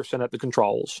Peterson at the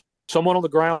controls. Someone on the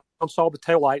ground saw the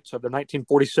taillights of their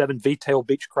 1947 V-tail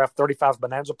Beechcraft 35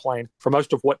 Bonanza plane for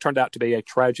most of what turned out to be a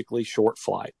tragically short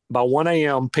flight. By 1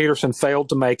 a.m., Peterson failed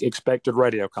to make expected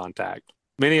radio contact.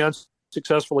 Many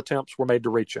unsuccessful attempts were made to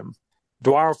reach him.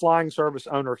 Dwyer Flying Service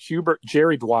owner Hubert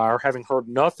Jerry Dwyer, having heard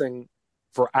nothing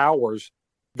for hours,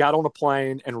 got on a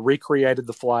plane and recreated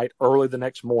the flight early the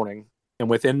next morning, and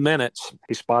within minutes,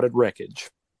 he spotted wreckage.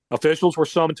 Officials were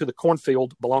summoned to the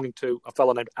cornfield belonging to a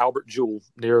fellow named Albert Jewell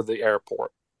near the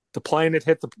airport. The plane had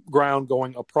hit the ground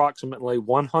going approximately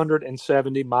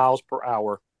 170 miles per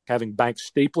hour, having banked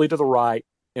steeply to the right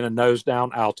in a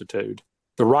nose-down altitude.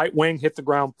 The right wing hit the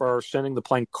ground first, sending the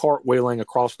plane cartwheeling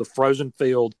across the frozen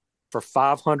field for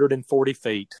 540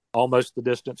 feet, almost the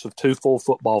distance of 2 full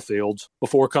football fields,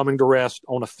 before coming to rest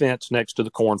on a fence next to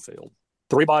the cornfield.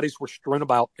 3 bodies were strewn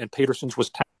about, and Peterson's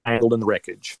was tangled in the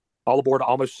wreckage. All aboard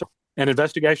almost. An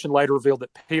investigation later revealed that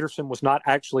Peterson was not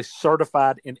actually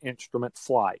certified in instrument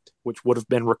flight, which would have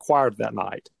been required that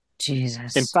night.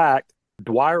 Jesus. In fact,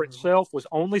 Dwyer itself was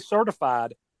only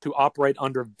certified to operate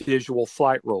under visual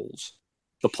flight rules.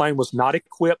 The plane was not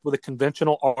equipped with a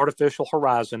conventional artificial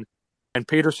horizon, and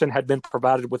Peterson had been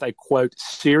provided with a, quote,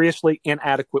 seriously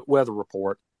inadequate weather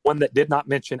report, one that did not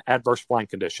mention adverse flying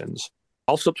conditions.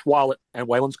 Alsop's wallet and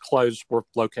Waylon's clothes were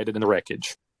located in the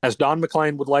wreckage. As Don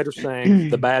McLean would later sing,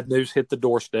 the bad news hit the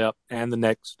doorstep and the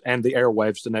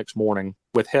airwaves the next morning,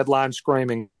 with headlines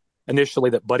screaming initially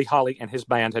that Buddy Holly and his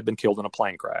band had been killed in a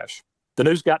plane crash. The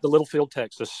news got to Littlefield,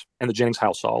 Texas, and the Jennings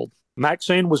household.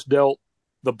 Maxine was dealt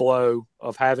the blow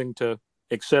of having to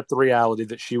accept the reality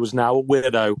that she was now a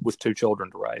widow with 2 children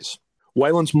to raise.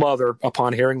 Waylon's mother,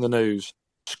 upon hearing the news,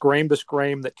 screamed a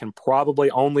scream that can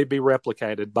probably only be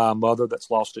replicated by a mother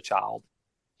that's lost a child.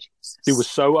 Jesus. She was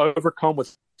so overcome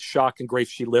with shock and grief,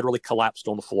 she literally collapsed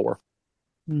on the floor.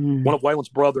 One of Waylon's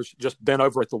brothers just bent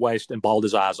over at the waist and bawled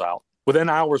his eyes out. Within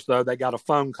hours, though, they got a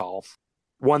phone call,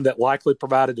 one that likely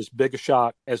provided as big a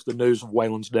shock as the news of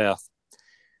Waylon's death.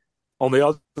 On the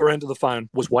other end of the phone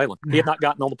was Waylon. He had not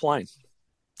gotten on the plane.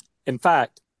 In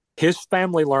fact, his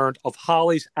family learned of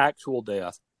Holly's actual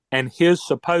death and his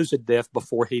supposed death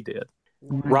before he did.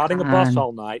 Riding a bus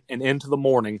all night and into the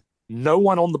morning, no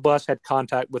one on the bus had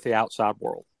contact with the outside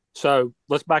world. So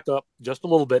let's back up just a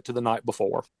little bit to the night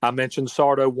before. I mentioned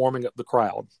Sardo warming up the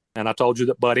crowd, and I told you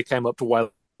that Buddy came up to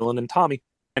Waylon and Tommy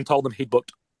and told them he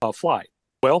booked a flight.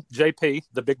 Well, JP,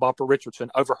 the Big Bopper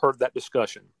Richardson, overheard that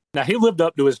discussion. Now, he lived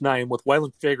up to his name, with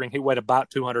Waylon figuring he weighed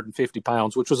about 250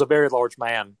 pounds, which was a very large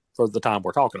man for the time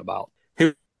we're talking about.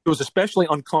 He was especially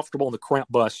uncomfortable in the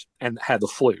cramped bus and had the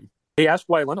flu. He asked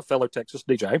Waylon, a fellow Texas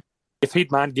DJ, if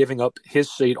he'd mind giving up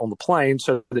his seat on the plane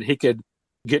so that he could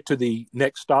get to the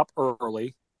next stop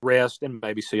early, rest, and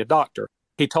maybe see a doctor.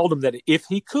 He told him that if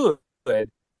he could,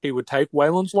 he would take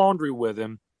Waylon's laundry with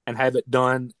him and have it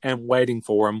done and waiting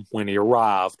for him when he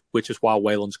arrived, which is why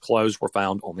Waylon's clothes were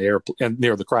found on the airplane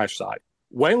near the crash site.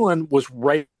 Waylon was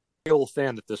rail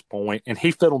thin at this point, and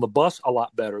he fit on the bus a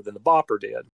lot better than the Bopper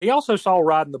did. He also saw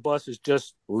riding the bus as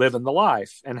just living the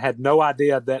life and had no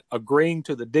idea that agreeing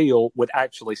to the deal would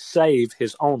actually save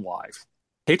his own life.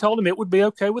 He told him it would be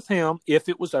okay with him if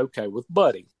it was okay with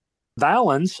Buddy.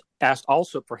 Valens asked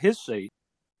also for his seat,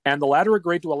 and the latter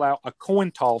agreed to allow a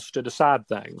coin toss to decide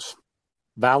things.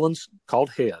 Valens called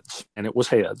heads, and it was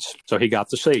heads, so he got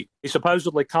the seat. He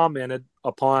supposedly commented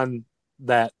upon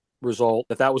that result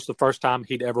that was the first time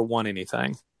he'd ever won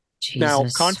anything. Jesus. Now,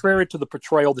 contrary to the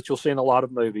portrayal that you'll see in a lot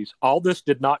of movies, all this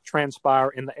did not transpire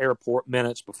in the airport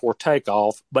minutes before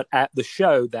takeoff, but at the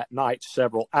show that night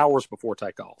several hours before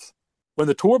takeoff. When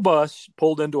the tour bus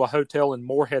pulled into a hotel in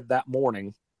Moorhead that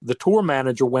morning, the tour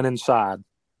manager went inside.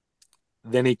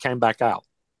 Then he came back out.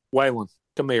 Waylon,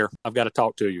 come here. I've got to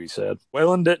talk to you, he said.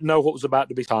 Waylon didn't know what was about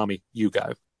to be. Tommy, you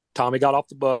go. Tommy got off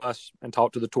the bus and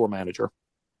talked to the tour manager.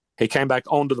 He came back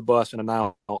onto the bus and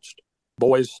announced,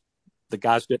 boys, the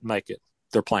guys didn't make it.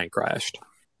 Their plane crashed.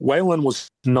 Waylon was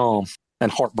numb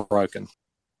and heartbroken.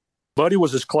 Buddy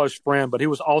was his close friend, but he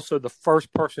was also the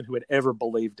first person who had ever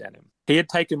believed in him. He had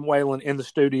taken Waylon in the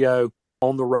studio,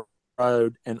 on the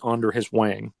road, and under his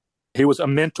wing. He was a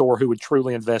mentor who had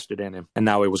truly invested in him, and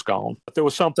now he was gone. But there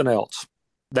was something else,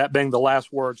 that being the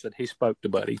last words that he spoke to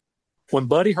Buddy. When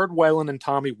Buddy heard Waylon and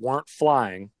Tommy weren't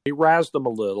flying, he razzed them a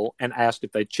little and asked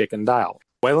if they'd chickened out.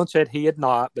 Waylon said he had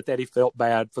not, but that he felt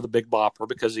bad for the Big Bopper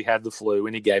because he had the flu,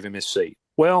 and he gave him his seat.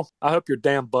 Well, I hope your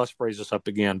damn bus freezes up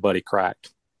again, Buddy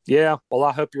cracked. Yeah, well,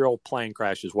 I hope your old plane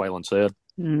crashes, Waylon said.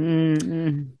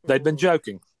 Mm-hmm. They'd been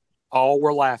joking. All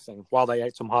were laughing while they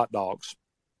ate some hot dogs.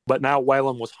 But now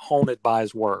Waylon was haunted by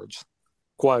his words.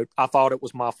 Quote, I thought it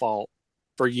was my fault.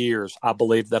 For years, I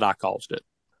believed that I caused it.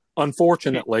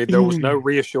 Unfortunately, there was no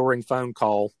reassuring phone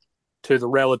call to the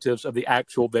relatives of the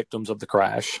actual victims of the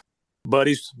crash.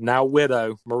 Buddy's now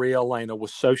widow, Maria Elena,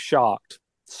 was so shocked,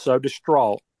 so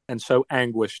distraught, and so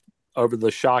anguished over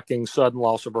the shocking sudden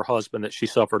loss of her husband that she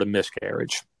suffered a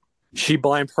miscarriage. She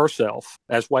blamed herself,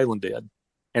 as Waylon did,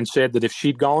 and said that if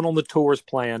she'd gone on the tour as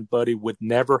planned, Buddy would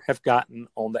never have gotten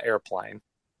on the airplane.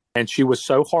 And she was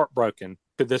so heartbroken,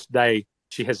 to this day,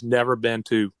 she has never been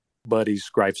to Buddy's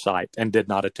gravesite and did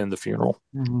not attend the funeral.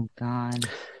 Oh, God.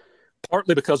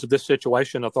 Partly because of this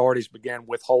situation, authorities began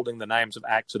withholding the names of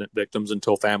accident victims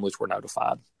until families were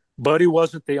notified. Buddy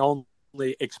wasn't the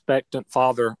only expectant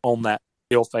father on that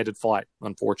ill-fated flight,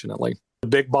 unfortunately. The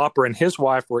Big Bopper and his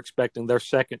wife were expecting their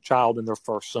second child and their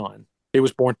first son. He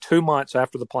was born 2 months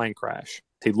after the plane crash.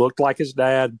 He looked like his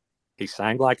dad. He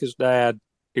sang like his dad.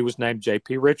 He was named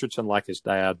J.P. Richardson like his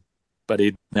dad, but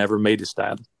he'd never meet his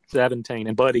dad. 17,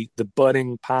 and Buddy, the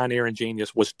budding pioneer and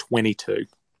genius, was 22.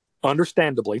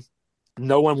 Understandably,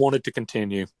 no one wanted to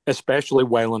continue, especially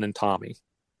Waylon and Tommy.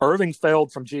 Irving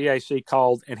Feld from GAC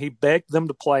called, and he begged them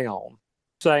to play on,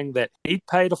 saying that he'd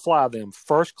pay to fly them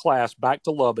first class back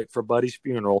to Lubbock for Buddy's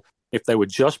funeral if they would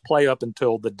just play up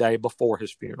until the day before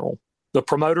his funeral. The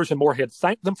promoters in Moorhead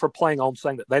thanked them for playing on,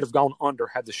 saying that they'd have gone under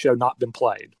had the show not been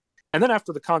played. And then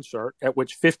after the concert, at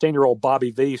which 15-year-old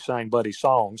Bobby V sang Buddy's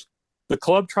songs, the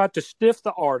club tried to stiff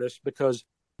the artist because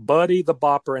Buddy, the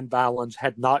Bopper, and Valens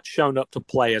had not shown up to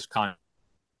play as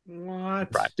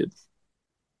contracted.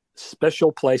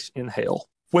 Special place in hell.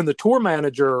 When the tour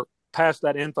manager passed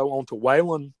that info on to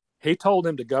Waylon, he told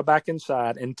him to go back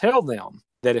inside and tell them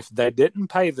that if they didn't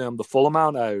pay them the full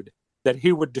amount owed, that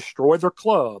he would destroy their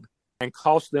club and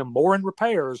cost them more in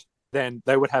repairs than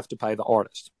they would have to pay the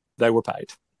artist. They were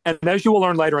paid. And as you will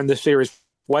learn later in this series,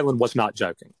 Waylon was not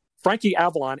joking. Frankie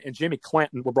Avalon and Jimmy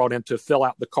Clanton were brought in to fill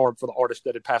out the card for the artist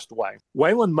that had passed away.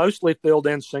 Waylon mostly filled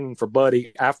in singing for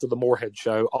Buddy after the Moorhead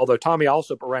show, although Tommy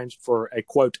also arranged for a,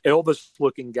 quote,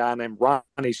 Elvis-looking guy named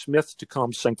Ronnie Smith to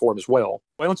come sing for him as well.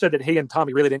 Waylon said that he and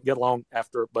Tommy really didn't get along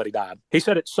after Buddy died. He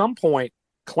said at some point,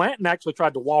 Clanton actually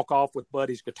tried to walk off with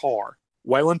Buddy's guitar.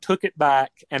 Waylon took it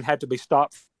back and had to be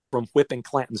stopped from whipping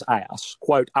Clanton's ass.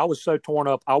 Quote, I was so torn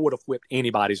up, I would have whipped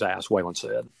anybody's ass, Waylon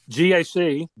said.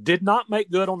 GAC did not make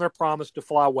good on their promise to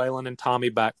fly Waylon and Tommy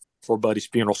back for Buddy's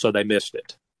funeral, so they missed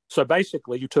it. So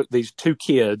basically, you took these two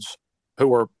kids who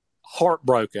were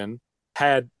heartbroken,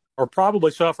 are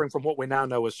probably suffering from what we now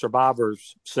know as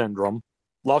survivor's syndrome,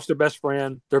 lost their best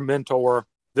friend, their mentor.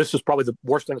 This is probably the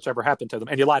worst thing that's ever happened to them.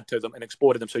 And you lied to them and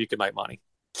exploited them so you could make money.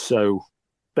 So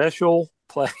special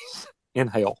place in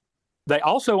hell. They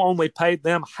also only paid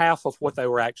them half of what they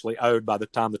were actually owed by the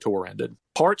time the tour ended.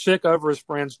 Heartsick over his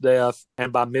friend's death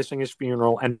and by missing his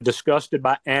funeral and disgusted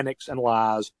by antics and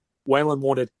lies, Waylon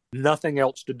wanted nothing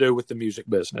else to do with the music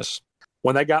business.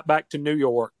 When they got back to New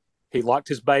York, he locked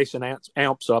his bass and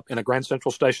amps up in a Grand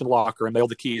Central Station locker and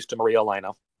mailed the keys to Maria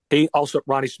Elena. He, also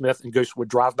Ronnie Smith, and Goose would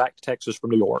drive back to Texas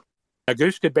from New York. Now,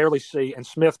 Goose could barely see, and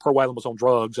Smith, per Waylon, was on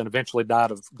drugs and eventually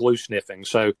died of glue sniffing.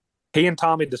 So he and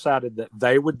Tommy decided that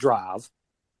they would drive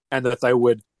and that they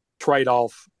would trade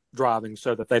off driving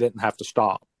so that they didn't have to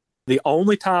stop. The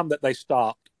only time that they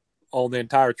stopped on the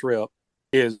entire trip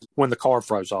is when the car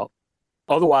froze up.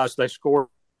 Otherwise, they scored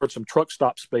some truck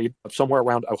stop speed somewhere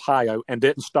around Ohio and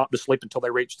didn't stop to sleep until they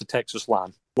reached the Texas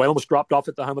line. Waylon was dropped off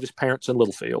at the home of his parents in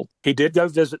Littlefield. He did go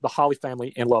visit the Holly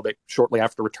family in Lubbock shortly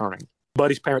after returning.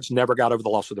 Buddy's parents never got over the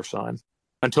loss of their son.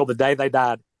 Until the day they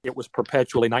died, it was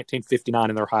perpetually 1959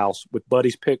 in their house, with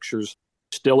Buddy's pictures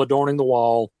still adorning the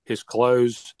wall, his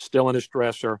clothes still in his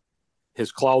dresser,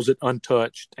 his closet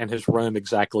untouched, and his room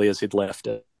exactly as he'd left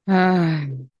it.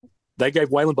 They gave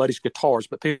Waylon Buddy's guitars,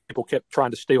 but people kept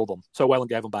trying to steal them, so Waylon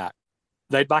gave them back.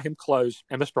 They'd buy him clothes,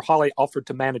 and Mr. Holly offered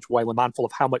to manage Waylon, mindful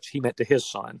of how much he meant to his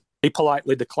son. He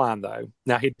politely declined, though.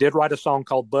 Now, he did write a song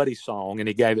called Buddy's Song, and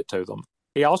he gave it to them.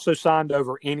 He also signed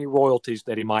over any royalties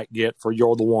that he might get for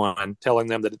You're the One, telling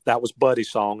them that that was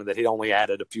Buddy's song and that he'd only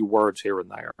added a few words here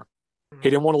and there. He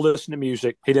didn't want to listen to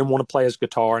music, he didn't want to play his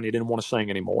guitar, and he didn't want to sing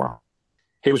anymore.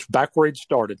 He was back where he'd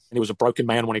started, and he was a broken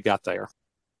man when he got there.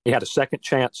 He had a second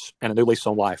chance and a new lease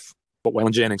on life, but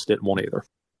Waylon Jennings didn't want either.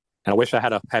 And I wish I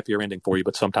had a happier ending for you,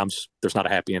 but sometimes there's not a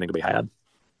happy ending to be had.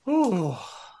 Ooh.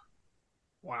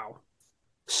 Wow.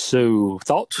 So,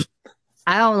 thoughts?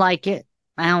 I don't like it.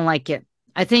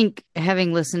 I think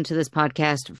having listened to this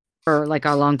podcast for like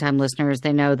our longtime listeners,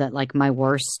 they know that like my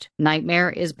worst nightmare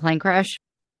is plane crash.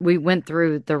 We went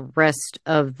through the rest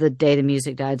of the day the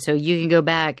music died. So you can go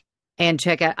back and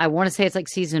check out, I want to say it's like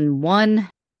season 1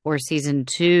 or season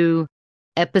 2,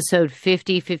 episode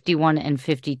 50, 51, and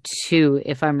 52,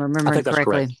 if I'm remembering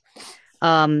correctly.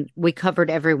 We covered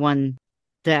everyone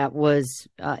that was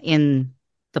in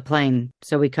the plane.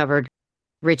 So we covered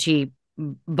Richie,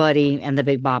 Buddy, and the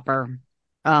Big Bopper.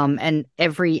 And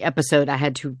every episode I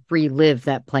had to relive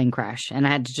that plane crash, and I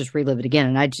had to just relive it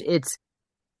again. And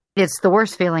it's the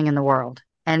worst feeling in the world.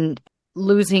 And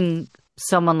losing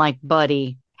someone like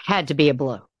Buddy had to be a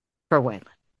blow for Waylon.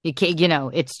 You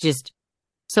can't, it's just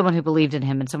someone who believed in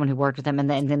him and someone who worked with him, and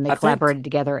then they collaborated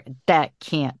together. That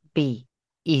can't be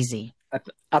easy.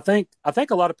 I think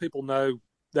a lot of people know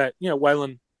that,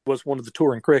 Waylon was one of the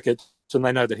touring Crickets, and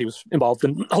they know that he was involved.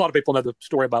 And a lot of people know the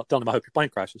story about telling him, I hope your plane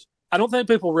crashes. I don't think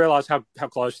people realize how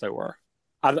close they were.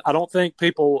 I don't think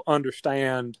people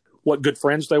understand what good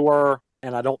friends they were,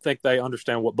 and I don't think they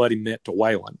understand what Buddy meant to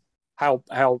Waylon. How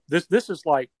this is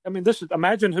like,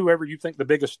 imagine whoever you think the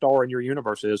biggest star in your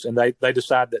universe is, and they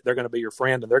decide that they're going to be your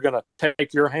friend, and they're going to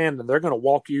take your hand, and they're going to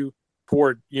walk you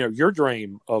toward, your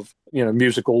dream of,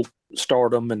 musical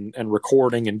stardom and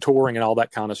recording and touring and all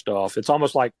that kind of stuff. It's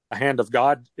almost like a hand of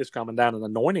God is coming down and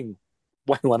anointing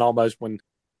Waylon almost when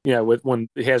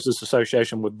he has this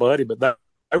association with Buddy. But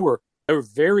they were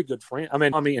very good friends.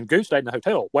 And Goose stayed in the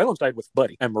hotel. Waylon stayed with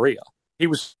Buddy and Maria. He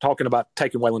was talking about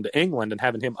taking Waylon to England and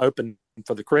having him open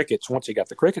for the Crickets once he got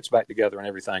the Crickets back together and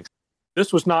everything.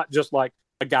 This was not just like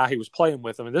a guy he was playing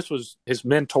with. This was his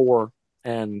mentor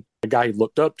and a guy he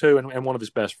looked up to and one of his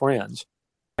best friends.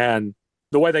 And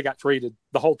the way they got treated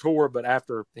the whole tour, but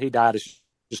after he died, is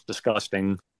just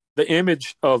disgusting. The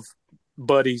image of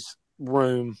Buddy's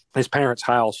room, his parents'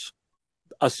 house,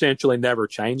 essentially never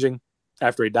changing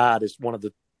after he died is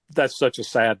that's such a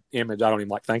sad image. I don't even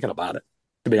like thinking about it,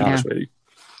 to be honest with you.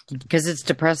 Because it's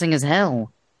depressing as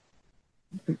hell.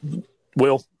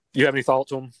 Will, you have any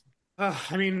thoughts on?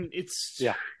 We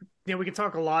can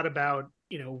talk a lot about,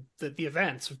 the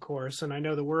events, of course, and I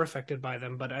know that we're affected by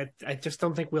them, but I just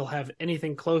don't think we'll have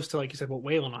anything close to, like you said, what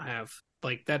Waylon will have.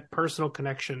 Like that personal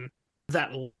connection,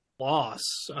 that loss.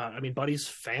 Buddy's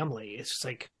family. It's just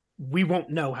like, we won't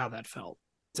know how that felt.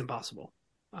 It's impossible.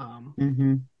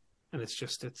 And it's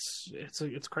just,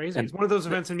 it's crazy. It's one of those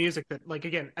events in music that, like,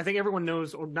 again, I think everyone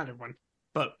knows, or not everyone,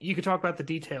 But you could talk about the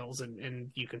details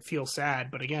and you can feel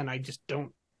sad. But again, I just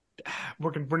don't.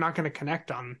 We're not going to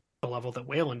connect on the level that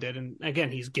Waylon did. And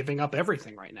again, he's giving up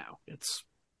everything right now. It's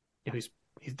he's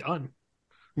done.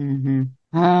 Mm-hmm.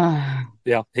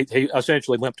 Yeah, he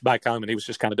essentially limped back home, and he was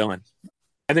just kind of done.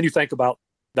 And then you think about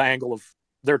the angle of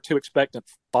there are two expectant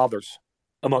fathers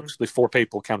amongst the four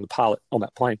people, counting the pilot on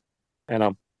that plane.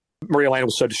 And Maria Elena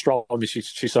was so distraught. I mean,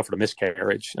 she suffered a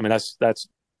miscarriage. I mean, that's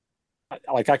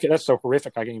like that's so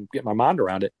horrific. I can't even get my mind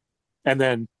around it. And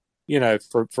then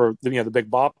for the Big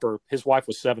Bopper, his wife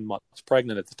was 7 months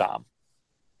pregnant at the time.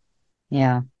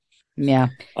 Yeah.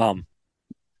 And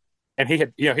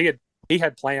he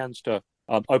had plans to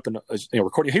open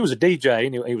recording. He was a DJ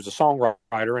and he was a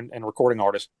songwriter and recording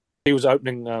artist. He was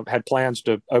had plans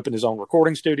to open his own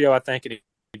recording studio, I think, and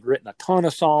he'd written a ton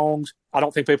of songs. I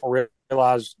don't think people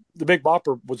realize the Big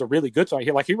Bopper was a really good song.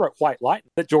 He wrote White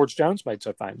Lightning that George Jones made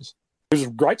so famous. He was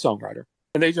a great songwriter.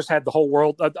 And they just had the whole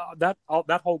world, that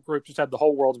whole group just had the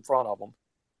whole world in front of them.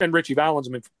 And Richie Valens,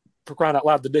 I mean, for crying out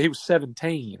loud, he was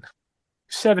 17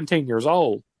 years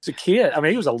old. He's a kid. I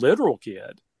mean, he was a literal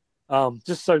kid.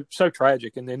 Just so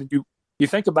tragic. And then you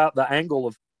think about the angle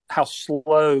of how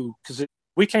slow, because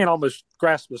we can't almost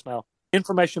grasp this now.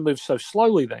 Information moves so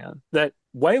slowly then that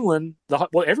Waylon,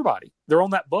 everybody, they're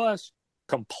on that bus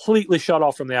completely shut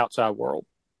off from the outside world.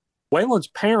 Waylon's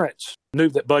parents knew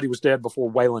that Buddy was dead before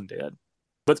Waylon did.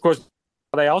 But of course,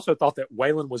 they also thought that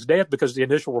Waylon was dead because the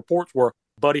initial reports were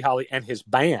Buddy Holly and his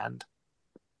band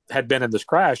had been in this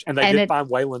crash, and they did find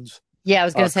Waylon's. Yeah, I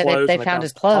was going to say they found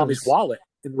his clothes. Tommy's wallet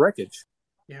in the wreckage.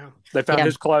 Yeah, they found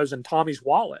his clothes and Tommy's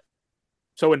wallet.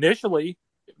 So initially,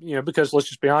 because let's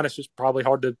just be honest, it's probably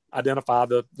hard to identify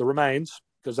the remains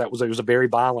because it was a very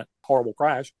violent, horrible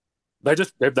crash.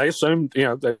 They assumed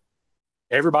that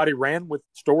everybody ran with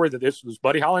the story that this was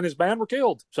Buddy Holly and his band were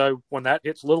killed. So when that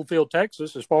hits Littlefield,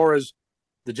 Texas, as far as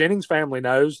the Jennings family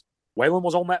knows, Waylon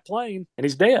was on that plane and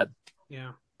he's dead.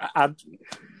 Yeah. I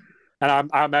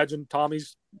imagine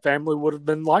Tommy's family would have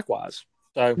been likewise.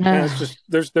 So it's just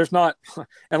there's not,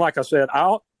 and like I said,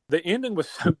 the ending was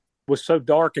so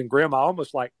dark and grim. I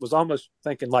was almost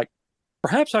thinking like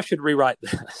perhaps I should rewrite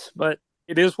this, but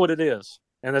it is what it is,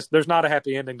 and there's not a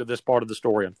happy ending to this part of the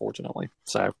story, unfortunately.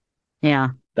 So yeah,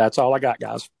 that's all I got,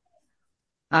 guys.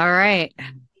 All right,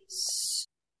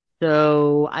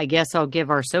 so I guess I'll give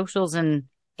our socials and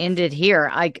end it here.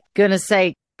 I'm gonna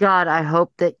say, God, I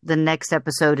hope that the next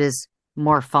episode is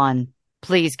more fun.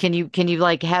 Please, can you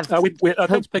like have?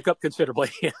 Things pick up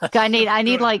considerably. I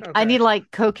need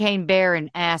like cocaine bear and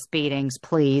ass beatings,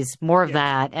 please. More of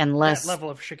that and less that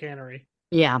level of chicanery.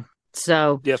 Yeah.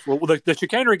 So yes, well, the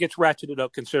chicanery gets ratcheted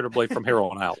up considerably from here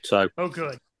on out. So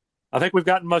good. I think we've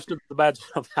gotten most of the bad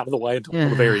stuff out of the way until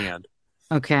the very end.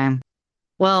 Okay.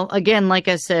 Well, again, like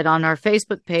I said, on our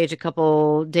Facebook page a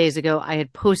couple days ago, I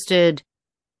had posted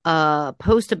a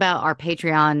post about our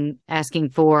Patreon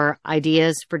asking for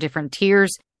ideas for different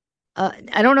tiers.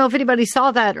 I don't know if anybody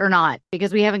saw that or not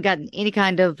because we haven't gotten any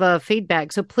kind of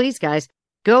feedback. So please, guys,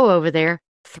 go over there,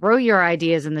 throw your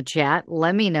ideas in the chat.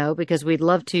 Let me know because we'd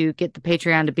love to get the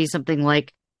Patreon to be something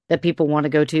like that people want to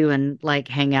go to and like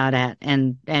hang out at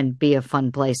and be a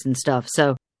fun place and stuff.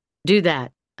 So do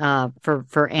that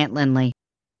for Aunt Lindley.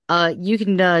 You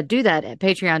can do that at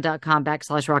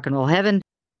patreon.com/rockandrollheaven.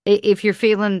 If you're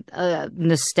feeling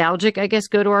nostalgic, I guess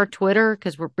go to our Twitter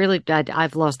because we're really,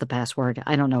 I've lost the password.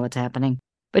 I don't know what's happening.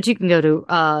 But you can go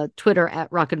to Twitter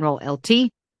at rockandrolllt,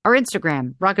 our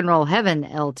Instagram,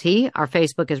 rockandrollheavenlt, our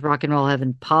Facebook is Rock and Roll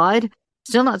Heaven Pod.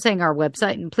 Still not saying our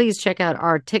website. And please check out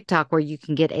our TikTok where you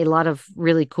can get a lot of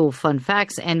really cool fun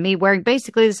facts and me wearing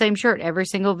basically the same shirt every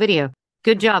single video.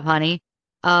 Good job, honey.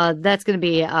 That's going to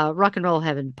be Rock and Roll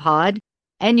Heaven Pod.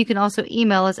 And you can also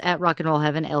email us at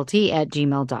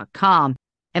rockandrollheavenlt@gmail.com.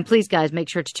 And please, guys, make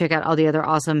sure to check out all the other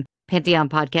awesome Pantheon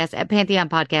podcasts at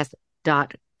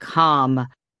pantheonpodcast.com.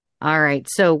 All right.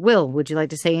 So, Will, would you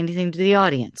like to say anything to the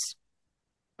audience?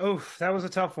 Oh, that was a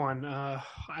tough one. I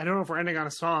don't know if we're ending on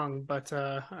a song, but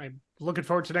I'm looking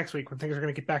forward to next week when things are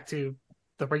going to get back to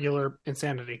the regular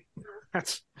insanity.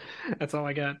 That's all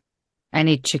I got. I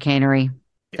need chicanery.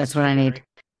 That's what chicanery. I need.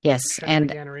 Yes.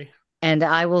 And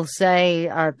I will say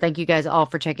thank you guys all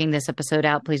for checking this episode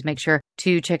out. Please make sure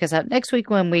to check us out next week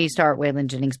when we start Waylon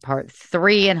Jennings Part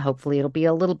 3. And hopefully it'll be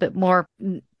a little bit more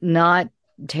not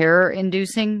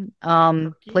terror-inducing.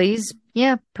 Please.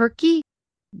 Yeah, perky.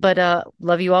 But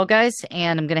love you all, guys.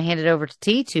 And I'm going to hand it over to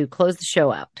T to close the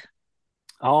show out.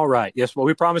 All right. Yes, well,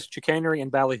 we promised chicanery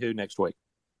and ballyhoo next week.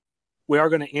 We are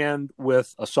going to end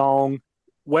with a song.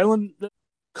 Waylon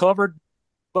covered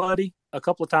Buddy a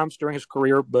couple of times during his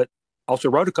career, but also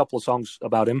wrote a couple of songs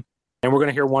about him. And we're going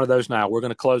to hear one of those now. We're going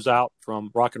to close out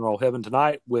from Rock and Roll Heaven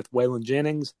tonight with Waylon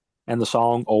Jennings and the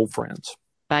song Old Friends.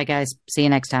 Bye, guys. See you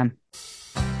next time.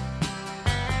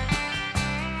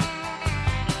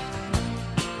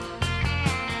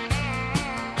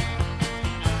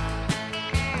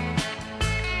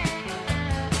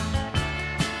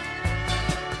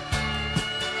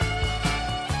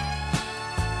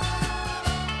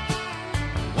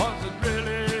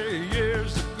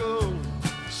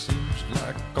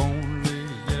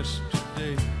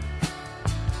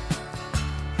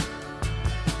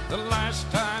 The last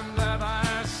time that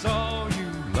I saw you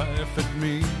laugh at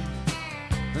me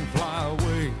and fly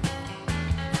away,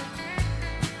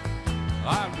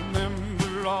 I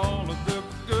remember all of the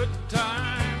good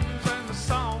times and the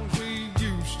songs we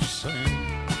used to sing.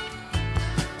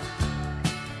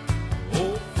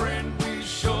 Old friend, we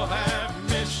sure have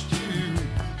missed you,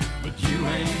 but you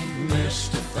ain't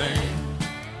missed a thing.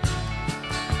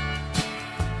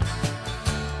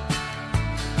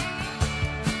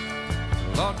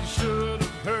 Thought you should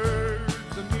have heard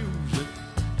the music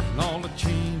and all the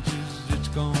changes it's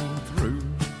gone through.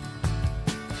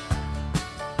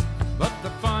 But the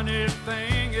funny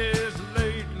thing is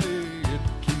lately it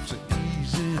keeps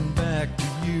easing back to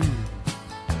you.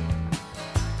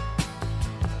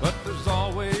 But there's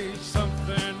always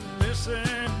something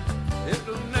missing,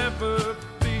 it'll never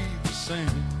be the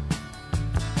same.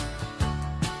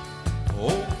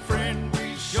 Old friend,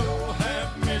 we sure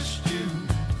have missed you,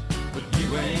 but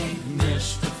you ain't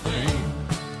missed a thing.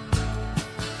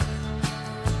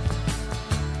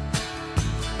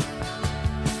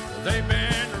 They've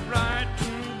been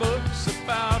writing books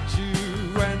about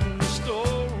you, and the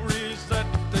stories that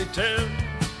they tell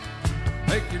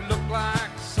make you look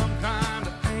like some kind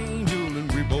of angel,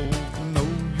 and we both know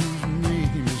you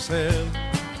mean as hell.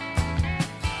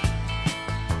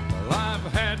 Well,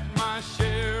 I've had my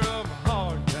share of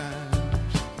hard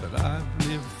times, but I've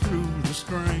lived through the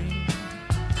strain.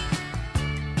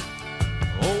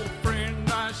 Old friend,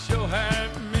 I sure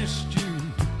have missed you,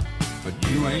 but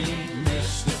you ain't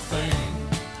missed a thing.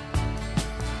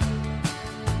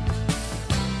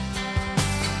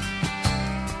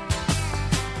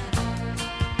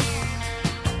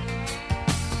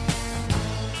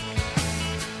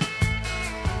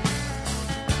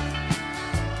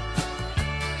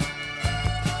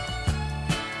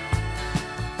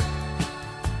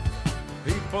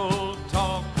 People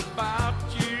talk about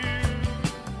you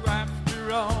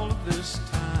after all of this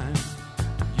time.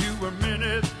 You were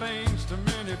many things to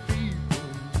many people.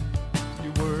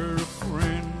 You were a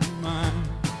friend of mine.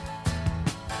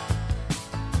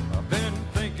 I've been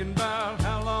thinking about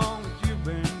how long you've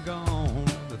been gone,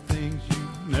 the things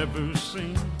you've never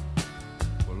seen.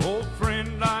 Well, old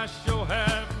friend, I sure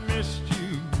have missed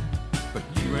you, but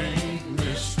you ain't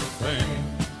missed a thing.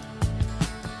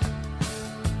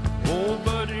 Oh,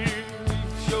 buddy,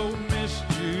 we've sure missed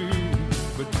you,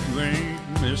 but you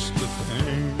ain't missed a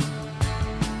thing.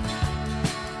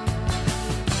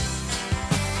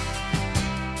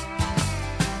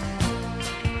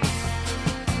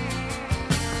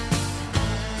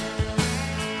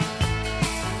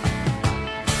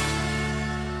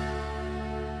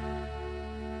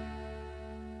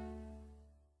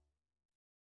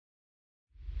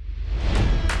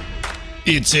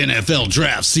 It's NFL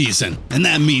draft season, and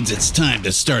that means it's time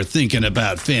to start thinking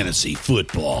about fantasy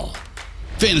football.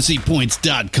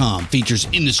 FantasyPoints.com features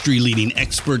industry-leading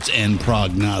experts and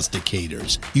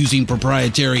prognosticators using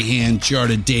proprietary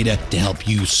hand-charted data to help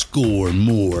you score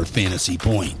more fantasy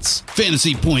points.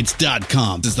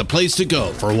 FantasyPoints.com is the place to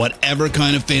go for whatever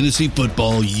kind of fantasy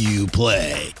football you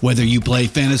play. Whether you play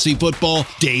fantasy football,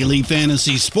 daily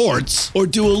fantasy sports, or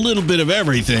do a little bit of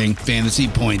everything, Fantasy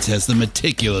Points has the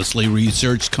meticulously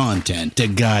researched content to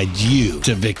guide you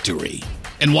to victory.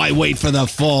 And why wait for the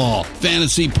fall?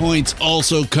 Fantasy Points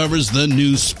also covers the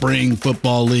new spring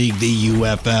football league, the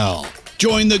UFL.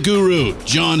 Join the guru,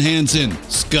 John Hansen,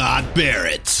 Scott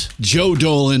Barrett, Joe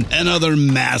Dolan, and other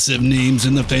massive names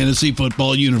in the fantasy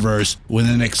football universe with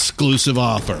an exclusive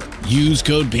offer. Use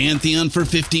code Pantheon for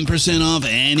 15% off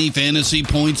any Fantasy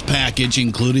Points package,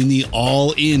 including the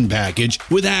all-in package,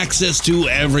 with access to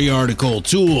every article,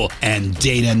 tool, and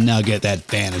data nugget that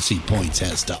Fantasy Points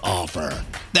has to offer.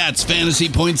 That's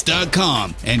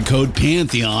FantasyPoints.com and code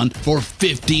Pantheon for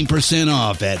 15%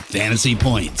 off at Fantasy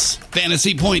Points.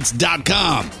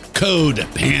 FantasyPoints.com, code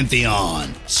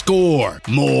Pantheon. Score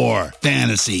more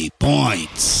fantasy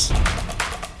points.